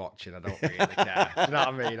long as you're watching, I don't really care. Do you know what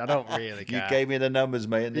I mean? I don't really care. You gave me the numbers,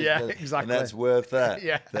 mate. And exactly. And that's worth that.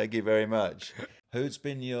 Yeah. Thank you very much. Who's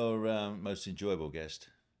been your most enjoyable guest?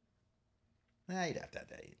 Nah, you'd have that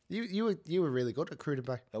day. You were really good at Cruden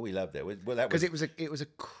Bay. Oh, we loved it. Well, because it was a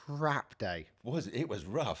crap day. It was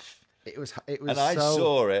rough. It was. And I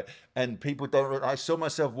saw it, and people don't. I saw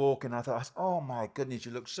myself walking. I thought, oh my goodness,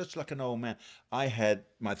 you look such like an old man. I had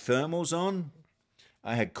my thermals on,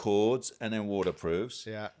 I had cords and then waterproofs.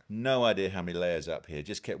 Yeah. No idea how many layers up here.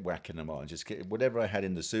 Just kept whacking them on. Just kept, whatever I had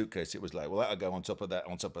in the suitcase, it was like, well, that'll go on top of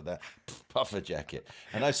that, puffer jacket.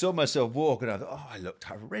 And I saw myself walk, and I thought, oh, I looked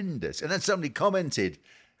horrendous. And then somebody commented,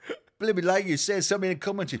 bloody like you said, somebody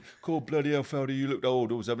commented, "Cool, bloody hell, Felder, you looked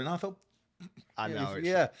old," or something. And I thought, I know.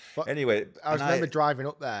 yeah. But anyway, I remember driving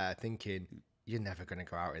up there thinking, you're never going to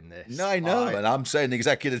go out in this. No, I know, and I'm saying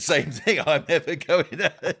exactly the same thing. I'm never going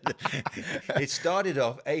out. It started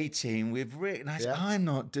off 18 with Rick, and I said, I'm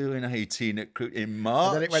not doing 18 in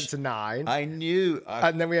March. And then it went to 9. I knew.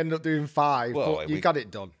 And then we ended up doing 5, Well, but you got it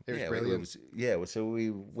done. It was brilliant. So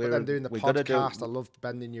we're then doing the podcast, I loved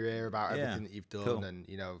bending your ear about everything that you've done and,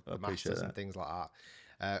 you know, the masters and things like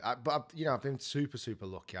that. But you know, I've been super, super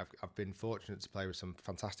lucky. I've been fortunate to play with some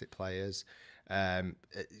fantastic players, kind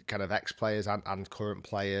of ex-players and current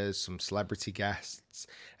players, some celebrity guests.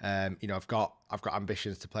 You know, I've got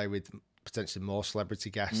ambitions to play with potentially more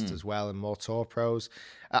celebrity guests as well and more tour pros.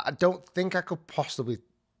 I don't think I could possibly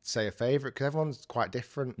say a favourite because everyone's quite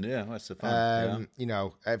different. Yeah, that's the fun. You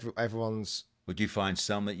know, everyone's. Would you find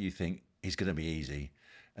some that you think is going to be easy?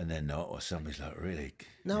 And then not, or somebody's like, really?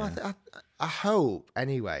 No, I hope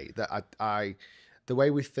anyway that I the way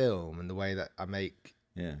we film and the way that I make,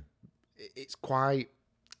 it's quite,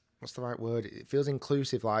 what's the right word? It feels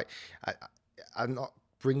inclusive. Like I'm not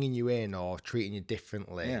bringing you in or treating you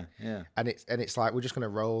differently. Yeah. And it's like we're just gonna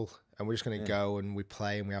roll and we're just gonna go and we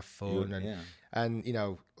play and we have fun and you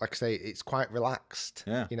know, like I say, it's quite relaxed.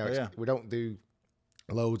 You know, we don't do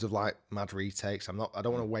loads of like mad retakes. I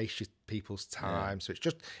don't want to waste people's time. So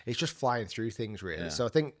it's just flying through things really. So I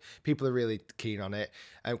think people are really keen on it.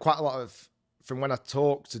 And quite a lot of, from when I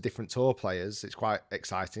talk to different tour players, it's quite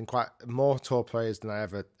exciting. Quite more tour players than I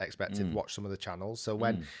ever expected watch some of the channels. So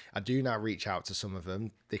when I do now reach out to some of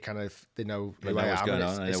them, they know who I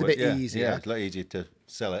am. It's a bit easier. Yeah, it's a lot easier to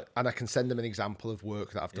sell it. And I can send them an example of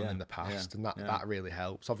work that I've done in the past, and that really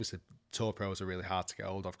helps. Obviously, tour pros are really hard to get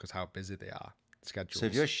hold of because how busy they are. Schedules. So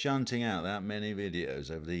if you're shunting out that many videos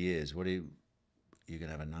over the years, what do you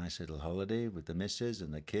gonna have a nice little holiday with the missus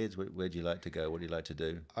and the kids? Where'd you like to go? What do you like to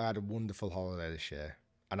do? I had a wonderful holiday this year,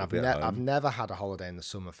 and I've never had a holiday in the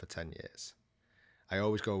summer for 10 years. I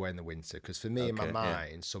always go away in the winter because for me in my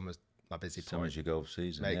mind, summer's my busy point. Summer's your golf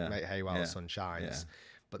season. Make hay while the sun shines.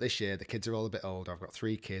 But this year the kids are all a bit older. I've got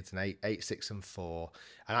 3 kids, and 8, 6, and 4,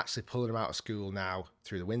 and actually pulling them out of school now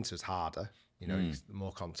through the winter is harder. You know,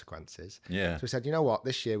 more consequences. So we said, you know what?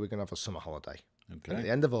 This year we're going to have a summer holiday. Okay. At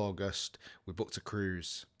the end of August, we booked a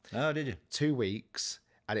cruise. Oh, did you? 2 weeks,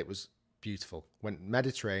 and it was beautiful. Went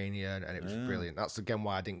Mediterranean, and it was brilliant. That's again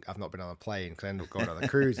why I've not been on a plane because I ended up going on a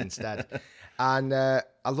cruise instead. And I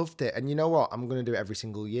loved it. And you know what? I'm going to do it every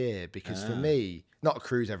single year because for me, not a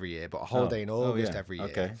cruise every year, but a holiday in August every year.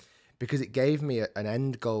 Okay. Because it gave me an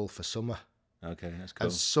end goal for summer. Okay, that's cool.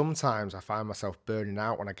 And sometimes I find myself burning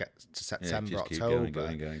out when I get to September, October,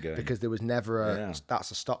 going. Because there was never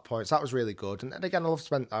that's a stop point. So that was really good. And again,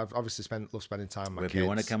 I've obviously love spending time with my kids. If you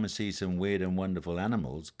want to come and see some weird and wonderful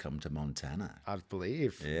animals, come to Montana. I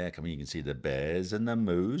believe. Yeah, come on, you can see the bears and the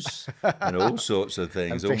moose and all sorts of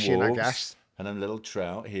things. And fishing, wolves, I guess. And a little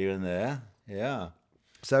trout here and there. Yeah.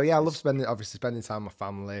 So yeah, I love spending time with my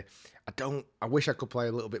family. I wish I could play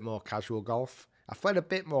a little bit more casual golf. I've played a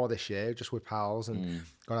bit more this year, just with pals, and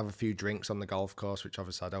gonna have a few drinks on the golf course, which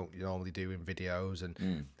obviously I don't normally do in videos.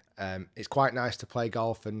 And it's quite nice to play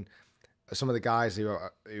golf. And some of the guys who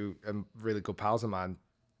are really good pals of mine,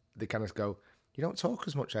 they kind of go, "You don't talk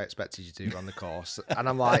as much as I expected you to on the course." And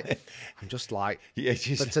I'm just like,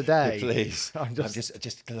 for today, please. I'm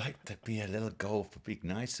just like to be a little golfer, be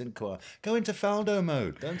nice and quiet. Go into Faldo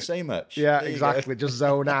mode. Don't say much. Yeah, exactly. Just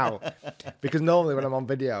zone out. Because normally when I'm on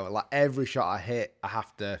video, like every shot I hit, I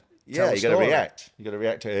have to. Yeah, you got to react. You got to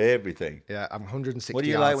react to everything. Yeah, I'm 160. What do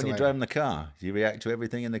you like when you're driving the car? Do you react to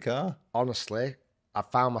everything in the car? Honestly, I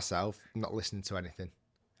found myself not listening to anything.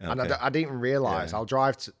 Okay. And I didn't even realise. I'll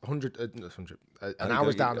drive to 100 an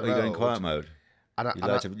hour's down the road. Are you in quiet mode?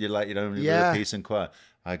 You like your own little peace and quiet.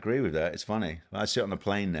 I agree with that. It's funny. When I sit on a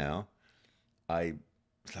plane now, I'm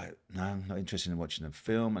not interested in watching a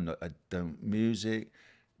film. I don't music.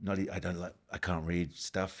 I can't read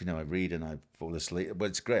stuff. You know, I read and I fall asleep. But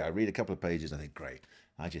it's great. I read a couple of pages. I think great.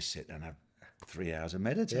 I just sit there and have 3 hours of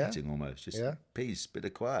meditating almost. Just peace, bit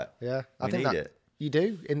of quiet. Yeah, I think it. You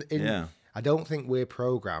do. I don't think we're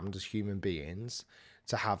programmed as human beings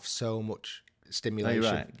to have so much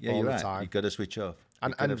stimulation all the time. You've got to switch off.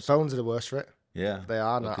 And phones are the worst for it. Yeah. They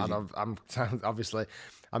are. I'm obviously,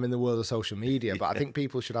 I'm in the world of social media, but I think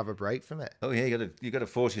people should have a break from it. Oh, yeah. You got to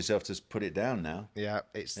force yourself to put it down now. Yeah.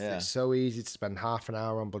 It's so easy to spend half an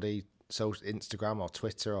hour on bloody Instagram or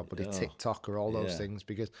Twitter or TikTok or all those yeah. things,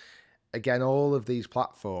 because again, all of these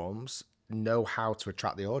platforms know how to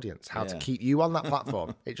attract the audience, how to Yeah. keep you on that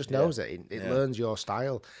platform. It just knows it. It Yeah. learns your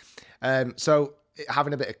style. So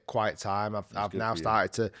having a bit of quiet time, I've good now for you.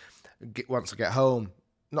 started to once I get home,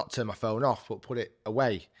 not turn my phone off, but put it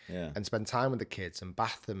away Yeah. and spend time with the kids and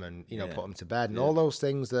bath them and, Yeah. put them to bed and Yeah. all those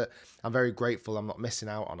things that I'm very grateful I'm not missing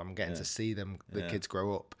out on. I'm getting Yeah. to see them, the Yeah. kids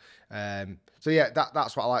grow up. So yeah,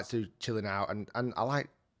 that's what I like to do, chilling out. And I like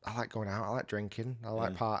going out. I like drinking. I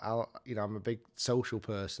like I'm a big social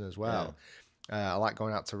person as well. I like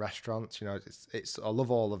going out to restaurants. I love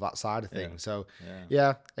all of that side of things. So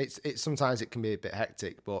yeah, it's sometimes it can be a bit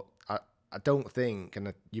hectic, but I don't think,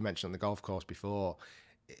 and you mentioned on the golf course before,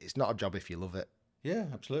 it's not a job if you love it. Yeah,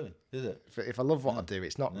 absolutely. Is it? If I love what I do,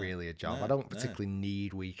 it's not really a job. No, I don't particularly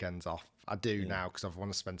need weekends off. I do now because I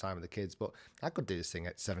want to spend time with the kids, but I could do this thing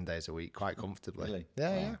at 7 days a week quite comfortably. Really?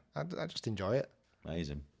 Yeah. I just enjoy it.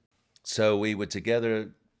 Amazing. So we were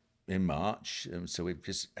together in March, and so we've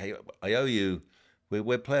just, hey, I owe you,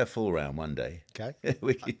 we'll play a full round one day. Okay.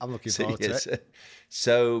 I'm looking forward to it.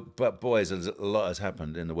 So, but boys, a lot has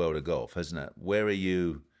happened in the world of golf, hasn't it? Where are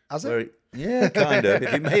you? Has it? Yeah, kind of.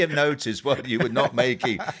 If you may have noticed, while you were not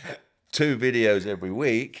making 2 videos every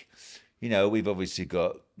week, we've obviously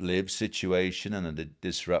got Liv's situation and the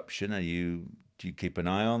disruption. Do you keep an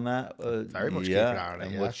eye on that? Very much keep an eye on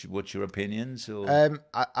it. And what's your opinions? Or?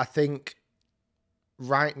 I think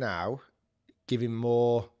right now, giving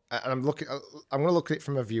more, and I'm going to look at it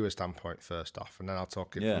from a viewer standpoint first off, and then I'll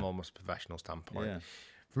talk it from almost a professional standpoint. Yeah.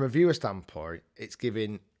 From a viewer standpoint, it's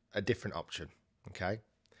giving a different option. Okay.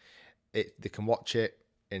 They can watch it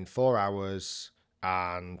in 4 hours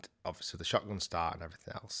and obviously the shotgun start and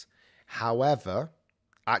everything else. However,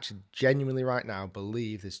 I actually genuinely right now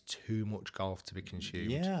believe there's too much golf to be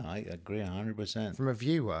consumed. Yeah, I agree 100%. From a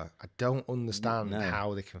viewer, I don't understand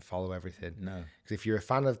how they can follow everything. No. Because if you're a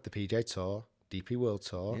fan of the PJ Tour, DP World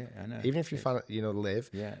Tour, I know. even if you're a fan of, Live,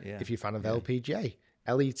 if you're a fan of LPGA,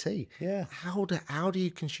 LET, how do you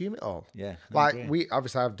consume it all? Yeah. We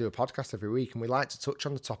obviously do a podcast every week, and we like to touch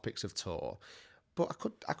on the topics of tour. But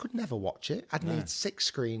I could never watch it. I'd need 6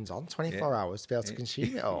 screens on 24 hours to be able to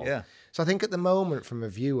consume it all. Yeah. So I think at the moment, from a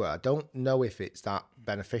viewer, I don't know if it's that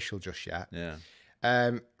beneficial just yet. Yeah.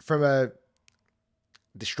 From a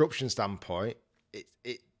disruption standpoint,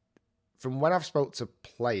 from when I've spoke to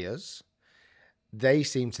players, they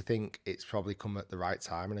seem to think it's probably come at the right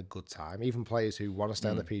time and a good time. Even players who want to stay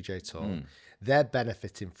on the PJ Tour, they're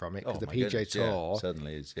benefiting from it because the PJ Tour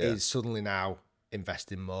is suddenly now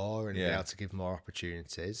investing more and be able to give more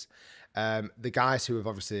opportunities. The guys who have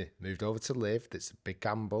obviously moved over to Live, that's a big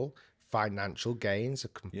gamble. Financial gains, I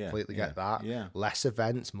completely get that. Yeah. Less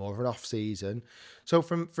events, more of an off season. So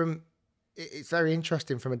from it's very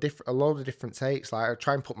interesting from a load of different takes. Like I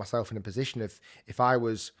try and put myself in a position of if I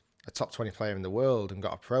was a top 20 player in the world and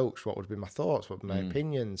got approached, what would be my thoughts? What would be my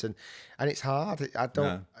opinions? And it's hard. I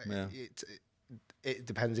don't. No. It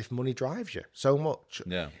depends if money drives you so much.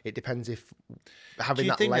 Yeah. It depends if having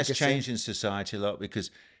that legacy. Do you think that's changed in society a lot?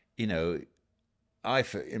 Because in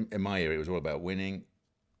my era, it was all about winning,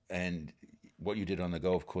 and what you did on the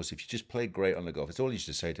golf course. If you just played great on the golf, it's all I used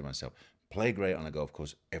to say to myself. Play great on the golf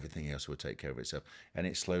course, everything else will take care of itself. And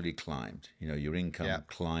it slowly climbed. Your income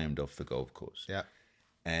climbed off the golf course. Yeah.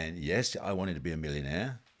 And yes, I wanted to be a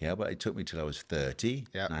millionaire. Yeah, but it took me till I was 30.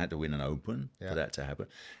 Yeah. And I had to win an Open for that to happen.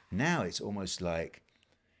 Now it's almost like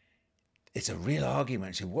it's a real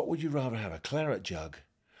argument. So what would you rather have, a claret jug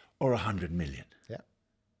or 100 million? Yeah.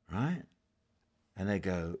 Right? And they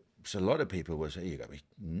go, so a lot of people will say, you got to be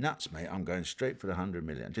nuts, mate. I'm going straight for the 100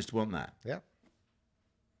 million. Just want that. Yeah.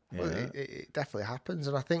 Well, it definitely happens,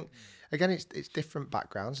 and I think again, it's different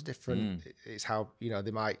backgrounds, different. It's how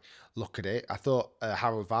they might look at it. I thought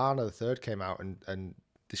Harold Varner the third came out and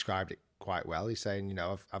described it quite well. He's saying,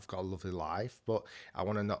 I've got a lovely life, but I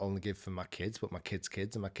want to not only give for my kids, but my kids'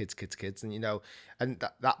 kids and my kids' kids' kids, and and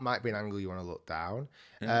that might be an angle you want to look down.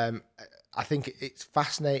 Yeah. I think it's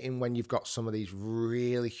fascinating when you've got some of these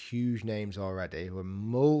really huge names already who are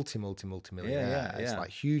multi-millionaires, like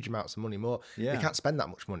huge amounts of money. They can't spend that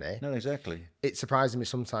much money. No, exactly. It surprises me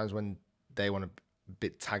sometimes when they want a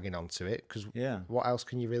bit tagging onto it, because what else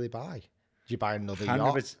can you really buy? Do you buy another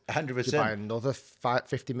yacht? 100%. Do you buy another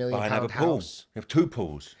 £50 million house? You have 2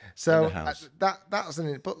 pools. So in the house. That's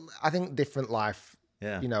but I think different life.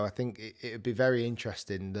 Yeah. I think it would be very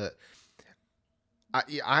interesting that.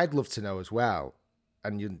 I'd love to know as well,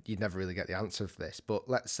 and you'd never really get the answer for this, but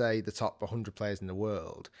let's say the top 100 players in the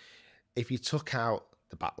world, if you took out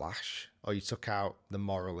the backlash or you took out the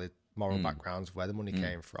moral backgrounds of where the money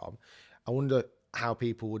came from, I wonder how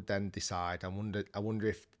people would then decide. I wonder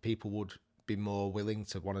if people would be more willing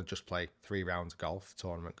to want to just play 3 rounds of golf,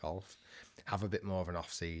 tournament golf, have a bit more of an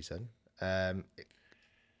off season.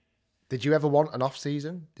 Did you ever want an off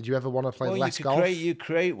season? Did you ever want to play less golf? You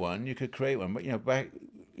create one. You could create one. But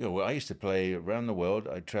I used to play around the world.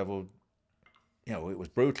 I traveled. It was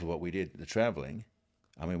brutal what we did, the traveling.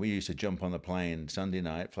 I mean, we used to jump on the plane Sunday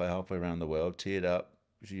night, fly halfway around the world, tee it up.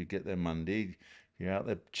 So you get there Monday, you're out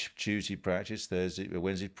there Tuesday practice, Thursday,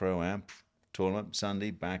 Wednesday pro-am, tournament,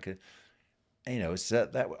 Sunday back. It's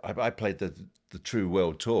that I played the true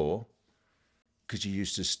world tour because you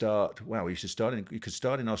used to start. Wow, you could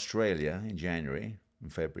start in Australia in January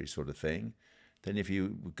and February sort of thing. Then if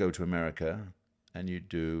you go to America and you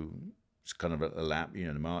do it's kind of a lap,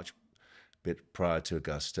 the March bit prior to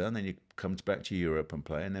Augusta, and then you come back to Europe and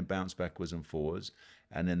play, and then bounce backwards and forwards,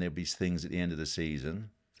 and then there'll be things at the end of the season.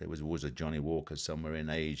 There was always a Johnny Walker somewhere in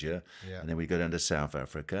Asia, and then we go down to South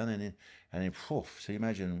Africa, and then so you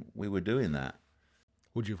imagine we were doing that.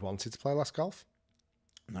 Would you have wanted to play less golf?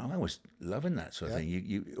 No, I was loving that sort of thing.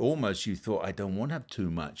 You thought I don't want to have too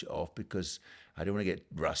much off because I don't want to get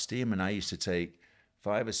rusty. I mean, I used to take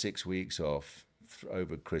 5 or 6 weeks off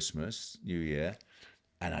over Christmas, New Year.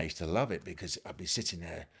 And I used to love it because I'd be sitting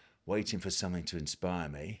there waiting for something to inspire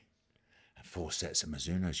me. And 4 sets of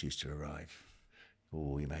Mizunos used to arrive.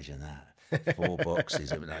 Oh, imagine that. 4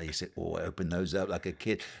 boxes. And I used to open those up like a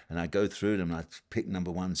kid. And I'd go through them and I'd pick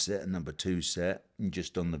number 1 set and number 2 set and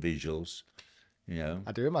just on the visuals.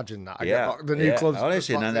 I do imagine that. The new clubs.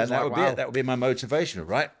 Honestly, and that would be it. That would be my motivation.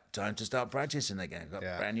 Right, time to start practicing again. Got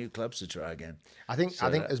brand new clubs to try again. I think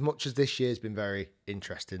as much as this year's been very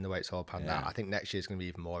interesting, the way it's all panned out, I think next year's going to be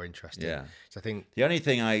even more interesting. Yeah. So I think the only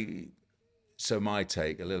thing my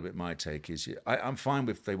take is I'm fine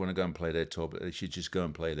if they want to go and play their tour, but they should just go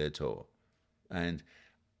and play their tour. And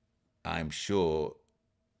I'm sure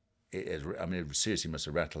it seriously must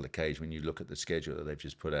have rattled the cage when you look at the schedule that they've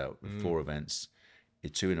just put out with 4 events.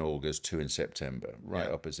 2 in August, 2 in September, right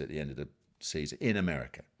opposite the end of the season in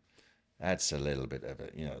America. That's a little bit of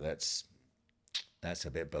it, that's a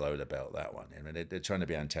bit below the belt, that one. I mean, they're trying to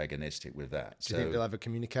be antagonistic with that. Do you think they'll ever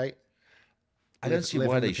communicate? I don't see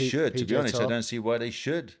why they should, to be honest. I don't see why they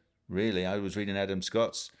should, really. I was reading Adam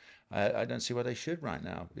Scott's. I don't see why they should right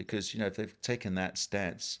now because, if they've taken that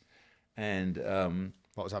stance and...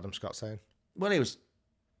 what was Adam Scott saying? Well, he was...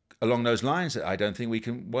 along those lines, I don't think we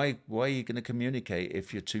can. Why are you going to communicate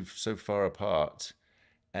if you're so far apart?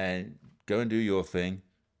 And go and do your thing.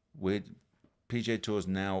 With PGA Tours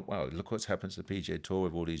now, wow, look what's happened to the PGA Tour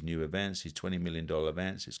with all these new events, these $20 million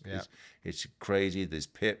events. It's crazy. This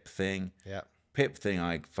PIP thing. Yeah. PIP thing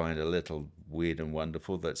I find a little weird and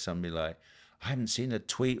wonderful that somebody like, I haven't seen a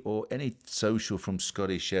tweet or any social from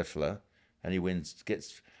Scotty Scheffler, and he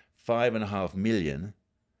gets $5.5 million.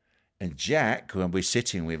 And Jack, who I'll be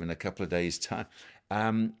sitting with in a couple of days' time,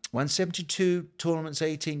 won 72 tournaments,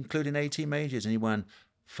 including 18 majors, and he won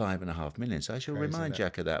 $5.5 million. So I shall remind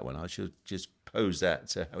Jack of that one. I shall just pose that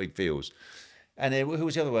to how he feels. And then, who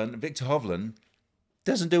was the other one? Victor Hovland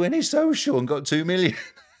doesn't do any social and got 2 million.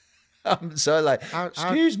 So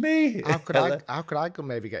excuse me. How could I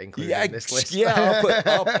maybe get included in this list? Yeah,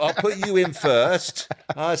 I'll put you in first.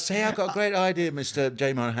 I'll say I've got a great idea, Mr.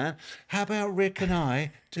 J. Monahan. How about Rick and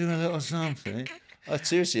I do a little something?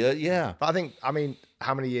 Seriously, yeah. But I mean,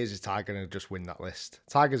 how many years is Tiger going to just win that list?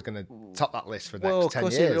 Tiger's going to top that list for the next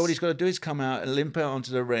 10 years. All he's got to do is come out and limp out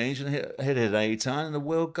onto the range and hit it 8 times, and the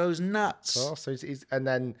world goes nuts. Of course. So he's and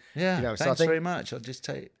then thanks very much. I'll just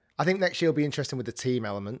take. I think next year will be interesting with the team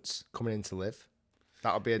elements coming into Live.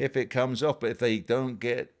 That'll be if it comes off, but if they don't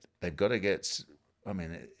get, they've got to get. I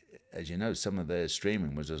mean, as you know, some of their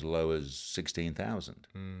streaming was as low as 16,000.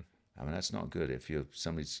 I mean, that's not good. If you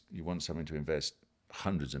want something to invest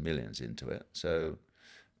hundreds of millions into it. So,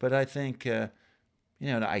 but I think I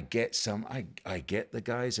get I get the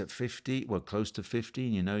guys at 50, close to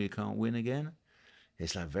 50, and you can't win again.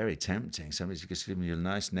 It's very tempting. Somebody's just giving you a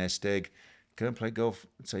nice nest egg. Go and play golf.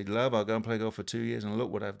 Say, love, I'll go and play golf for 2 years and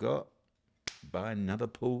look what I've got. Buy another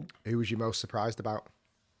pool. Who was you most surprised about?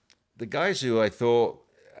 The guys who I thought,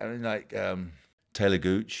 Taylor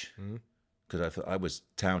Gooch, because I thought I was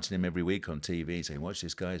touting him every week on TV, saying, watch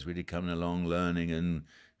this guy, he's really coming along, learning and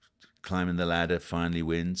climbing the ladder, finally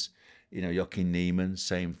wins. Joaquin Niemann,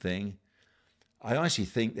 same thing. I honestly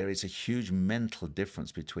think there is a huge mental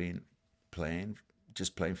difference between playing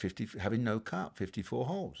 50, having no cut, 54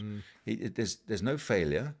 holes. There's no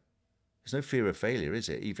failure. There's no fear of failure, is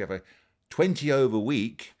it? If you have a 20 over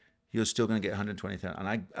week, you're still going to get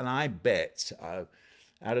 120,000. And I bet out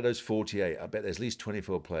of those 48, I bet there's at least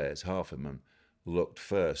 24 players, half of them looked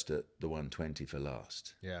first at the 120 for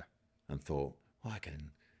last Yeah. and thought, I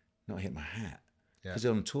can not hit my hat. Yeah. Because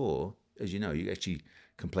on tour, as you know, you actually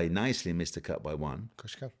can play nicely and miss the cut by one. Of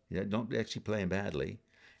course you can. You know, not actually playing badly.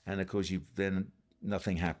 And of course, then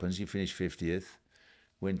nothing happens. You finish 50th,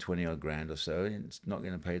 win 20 odd grand or so, and it's not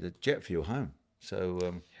going to pay the jet fuel home.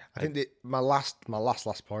 So I think my last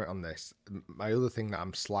point on this, my other thing that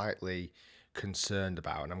I'm slightly concerned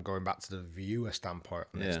about, and I'm going back to the viewer standpoint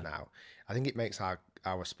on this now, I think it makes our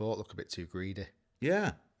sport look a bit too greedy.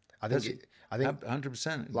 Yeah. I think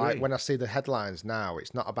 100%. Like when I see the headlines now,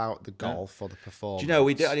 it's not about the golf or the performance. Do you know,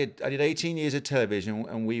 I did 18 years of television,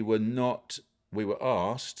 and we were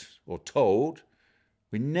asked or told,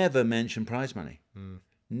 we never mentioned prize money.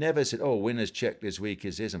 Never said, oh, winner's check this week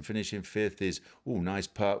is this, I'm finishing 5th is, oh, nice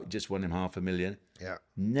putt, just won him $500,000. Yeah.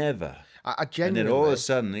 Never. I genuinely, and then all of a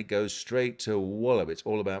sudden it goes straight to wallop. It's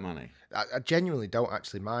all about money. I genuinely don't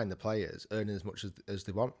actually mind the players earning as much as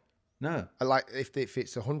they want. No. Like if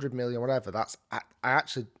it's 100 million, whatever, I'm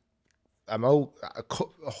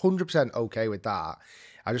 100% okay with that.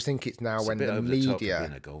 I just think it's now It's when a bit the over media, the top for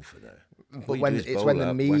being a golfer though. but when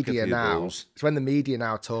the media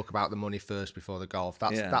now talk about the money first before the golf.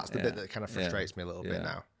 That's the bit that kind of frustrates me a little bit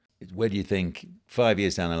now. Where do you think 5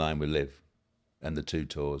 years down the line we live, and the 2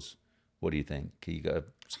 tours? What do you think? Can you got a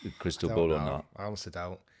crystal ball or not? I honestly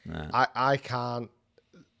don't. No. I can't.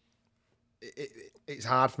 It's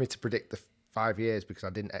hard for me to predict the 5 years because I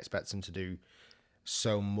didn't expect them to do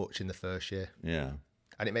so much in the first year. Yeah.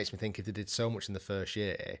 And it makes me think if they did so much in the first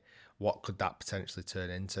year, what could that potentially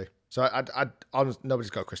turn into? So I honestly,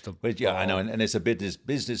 nobody's got a crystal ball. Yeah, I know, and it's a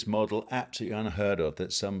business model absolutely unheard of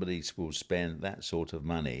that somebody will spend that sort of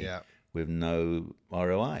money with no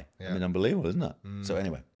ROI. Yeah. I mean, unbelievable, isn't it? So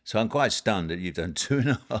anyway, so I'm quite stunned that you've done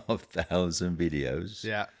 2,500 videos.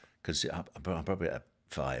 Yeah. Because I'm probably at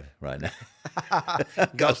 5 right now.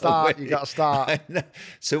 You got to start.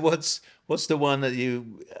 So what's the one that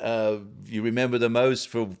you remember the most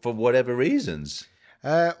for whatever reasons?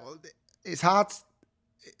 It's hard.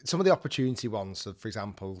 Some of the opportunity ones, so for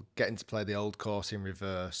example, getting to play the old course in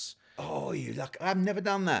reverse. Oh, you luck! I've never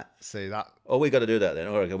done that. See that? Oh, we got to do that then.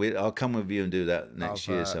 All right, I'll come with you and do that next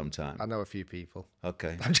year sometime. I know a few people.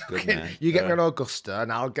 Okay, I'm joking. good man. You get me on Augusta,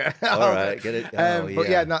 and I'll get. All right, get it. Oh, But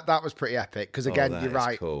yeah, that was pretty epic because again, you're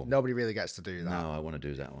right. Cool. Nobody really gets to do that. No, I want to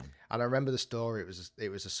do that one. And I remember the story. It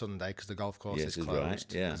was a Sunday because the golf course is closed. Right.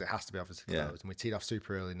 Yeah, because it has to be obviously closed. And we teed off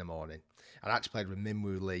super early in the morning. And I actually played with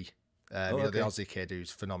Minwoo Lee, the Aussie kid who's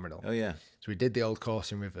phenomenal. Oh yeah. So we did the old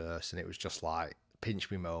course in reverse, and it was just like pinch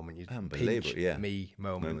me moment. You Unbelievable, pinch me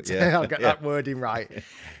moment. Yeah. I'll get that wording right.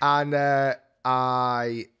 And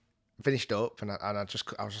I finished up, and I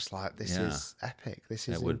was just like, this is epic. This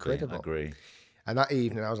is incredible. I agree. And that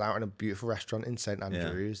evening, I was out in a beautiful restaurant in St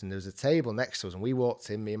Andrews, and there was a table next to us, and we walked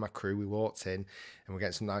in, me and my crew, we walked in, and we're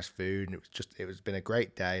getting some nice food, and it was been a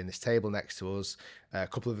great day. And this table next to us, a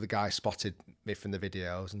couple of the guys spotted me from the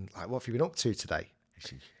videos, and like, what have you been up to today?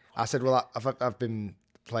 I said, well, I've been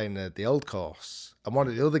playing the old course, and one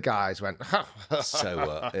of the other guys went, so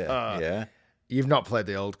what? Yeah. You've not played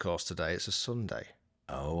the old course today. It's a Sunday.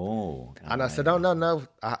 Oh. And I said, oh, no,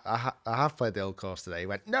 I have played the old course today. He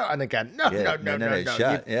went, no, and again, no.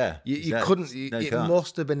 Shut, you couldn't, it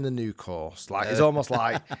must have been the new course. Like, it's almost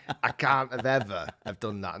like I can't have ever have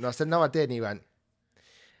done that. And I said, no, I did. And he went,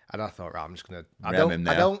 and I thought, right, I'm just going to, I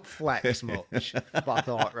don't flex much, but I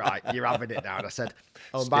thought, right, you're having it now. And I said,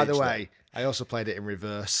 oh, and by the way, I also played it in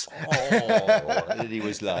reverse. Oh, and he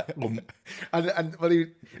was like, and well,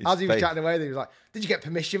 as he was chatting away, he was like, "Did you get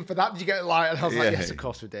permission for that? Did you get like?" And I was like, "Yes, of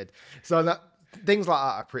course we did." So things like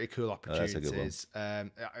that are pretty cool opportunities.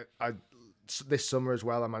 This summer as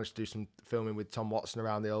well, I managed to do some filming with Tom Watson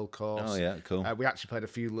around the old course. Oh yeah, cool. We actually played a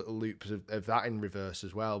few little loops of that in reverse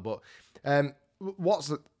as well. But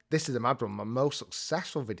this is a mad one. My most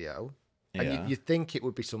successful video, and you think it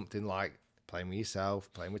would be something like playing with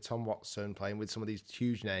yourself, playing with Tom Watson, playing with some of these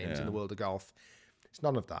huge names in the world of golf. It's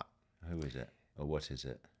none of that. Who is it? Or what is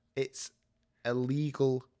it? It's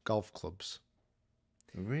illegal golf clubs.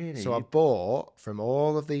 Really? So I bought from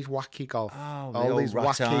all of these wacky golf, all these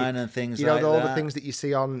wacky iron and things like all that. the things that you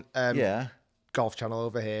see on Golf Channel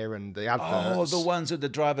over here and the adverts. Oh, the ones that the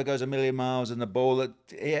driver goes a million miles and the ball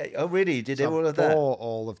that, oh really? Did all of that? I bought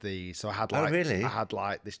all of these. So I had like, really? I had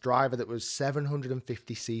like this driver that was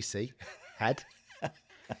 750cc head.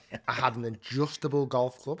 I had an adjustable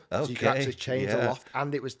golf club, so you could actually change the loft,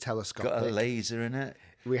 and it was telescopic. Got a laser in it.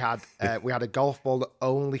 We had a golf ball that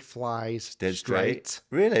only flies dead straight.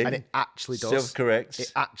 Really? And it actually does. Self-corrects.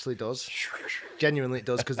 It actually does. Genuinely it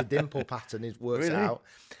does, because the dimple pattern works it out.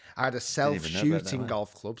 I had a even know about that self-shooting one.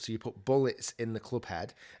 golf club, so you put bullets in the club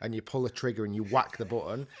head and you pull a trigger and you whack the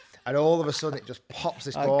button, and all of a sudden it just pops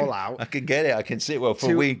this ball out. I can get it. I can see it. Well,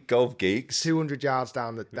 for we golf geeks. 200 yards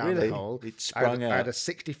down the Really? hole. It sprung I had out. a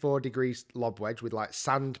 64-degree lob wedge with like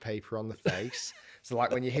sandpaper on the face. So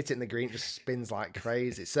like when you hit it in the green, it just spins like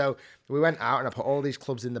crazy. So we went out and I put all these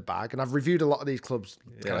clubs in the bag, and I've reviewed a lot of these clubs,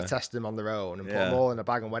 kind of tested them on their own and put them all in a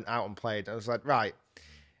bag and went out and played. And I was like, right,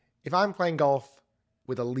 if I'm playing golf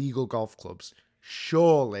with illegal golf clubs,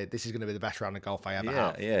 surely this is going to be the best round of golf I ever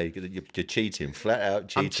have. Yeah, you're cheating, flat out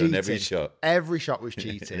cheating on every shot. Every shot was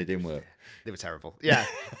cheating. And it didn't work. They were terrible. Yeah,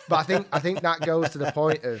 but I think that goes to the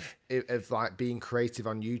point of like being creative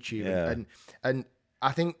on YouTube, and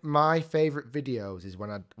I think my favorite videos is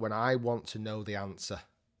when I want to know the answer.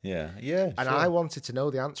 Yeah. And I wanted to know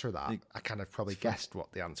the answer of that. I kind of probably guessed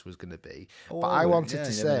what the answer was going to be, but I wanted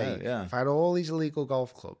to say, if I had all these illegal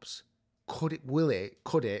golf clubs, could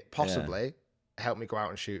it possibly help me go out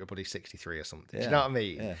and shoot a buddy 63 or something? Do you know what I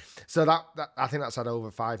mean? Yeah. So that I think that's had over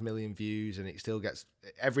 5 million views, and it still gets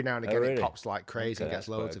every now and again it pops like crazy and gets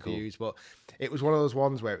loads of views. But it was one of those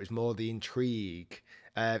ones where it was more the intrigue.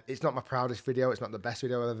 It's not my proudest video. It's not the best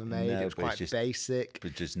video I've ever made. It was quite basic,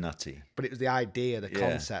 but just nutty. But it was the idea, the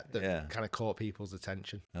concept that kind of caught people's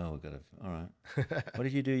attention. Oh, all right. What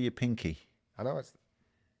did you do? Your pinky? I know it's.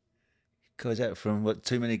 Goes out from what?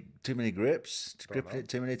 Too many grips? Gripping it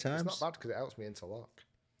too many times? It's not bad because it helps me interlock.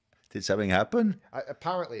 Did something happen?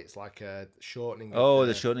 Apparently, it's like a shortening. Oh,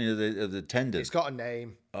 the shortening of the tendon. It's got a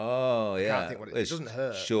name. Oh, yeah. I can't think what it doesn't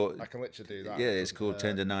hurt. Short. I can literally do that. Yeah, it's called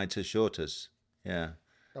tendonitis shortus. Yeah.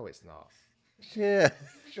 No, it's not. Yeah.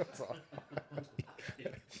 Shut up.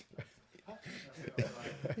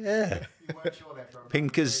 Yeah.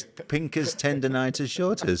 Pinker's tendonitis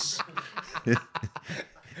shortus.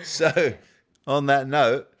 So, on that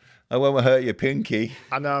note, I won't hurt your pinky.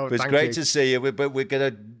 I know. But it's great to see you. But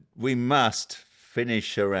we must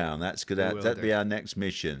finish around. That's good. That'd be our next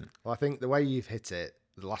mission. Well, I think the way you've hit it,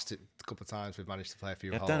 the last couple of times we've managed to play a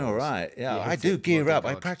few holes. I've done all right. Yeah, I do gear up.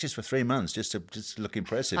 I practice for 3 months just to look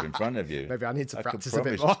impressive in front of you. Maybe I need to practice a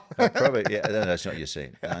bit more. Probably. Yeah, no, that's not your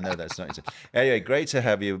scene. I know that's not your scene. Anyway, great to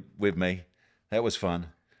have you with me. That was fun.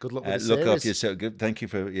 Good luck with the look series. after yourself. Good. Thank you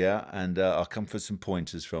for and I'll come for some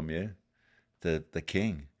pointers from you. The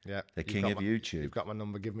king. Yeah. The king of YouTube. You've got my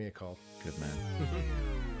number. Give me a call. Good man.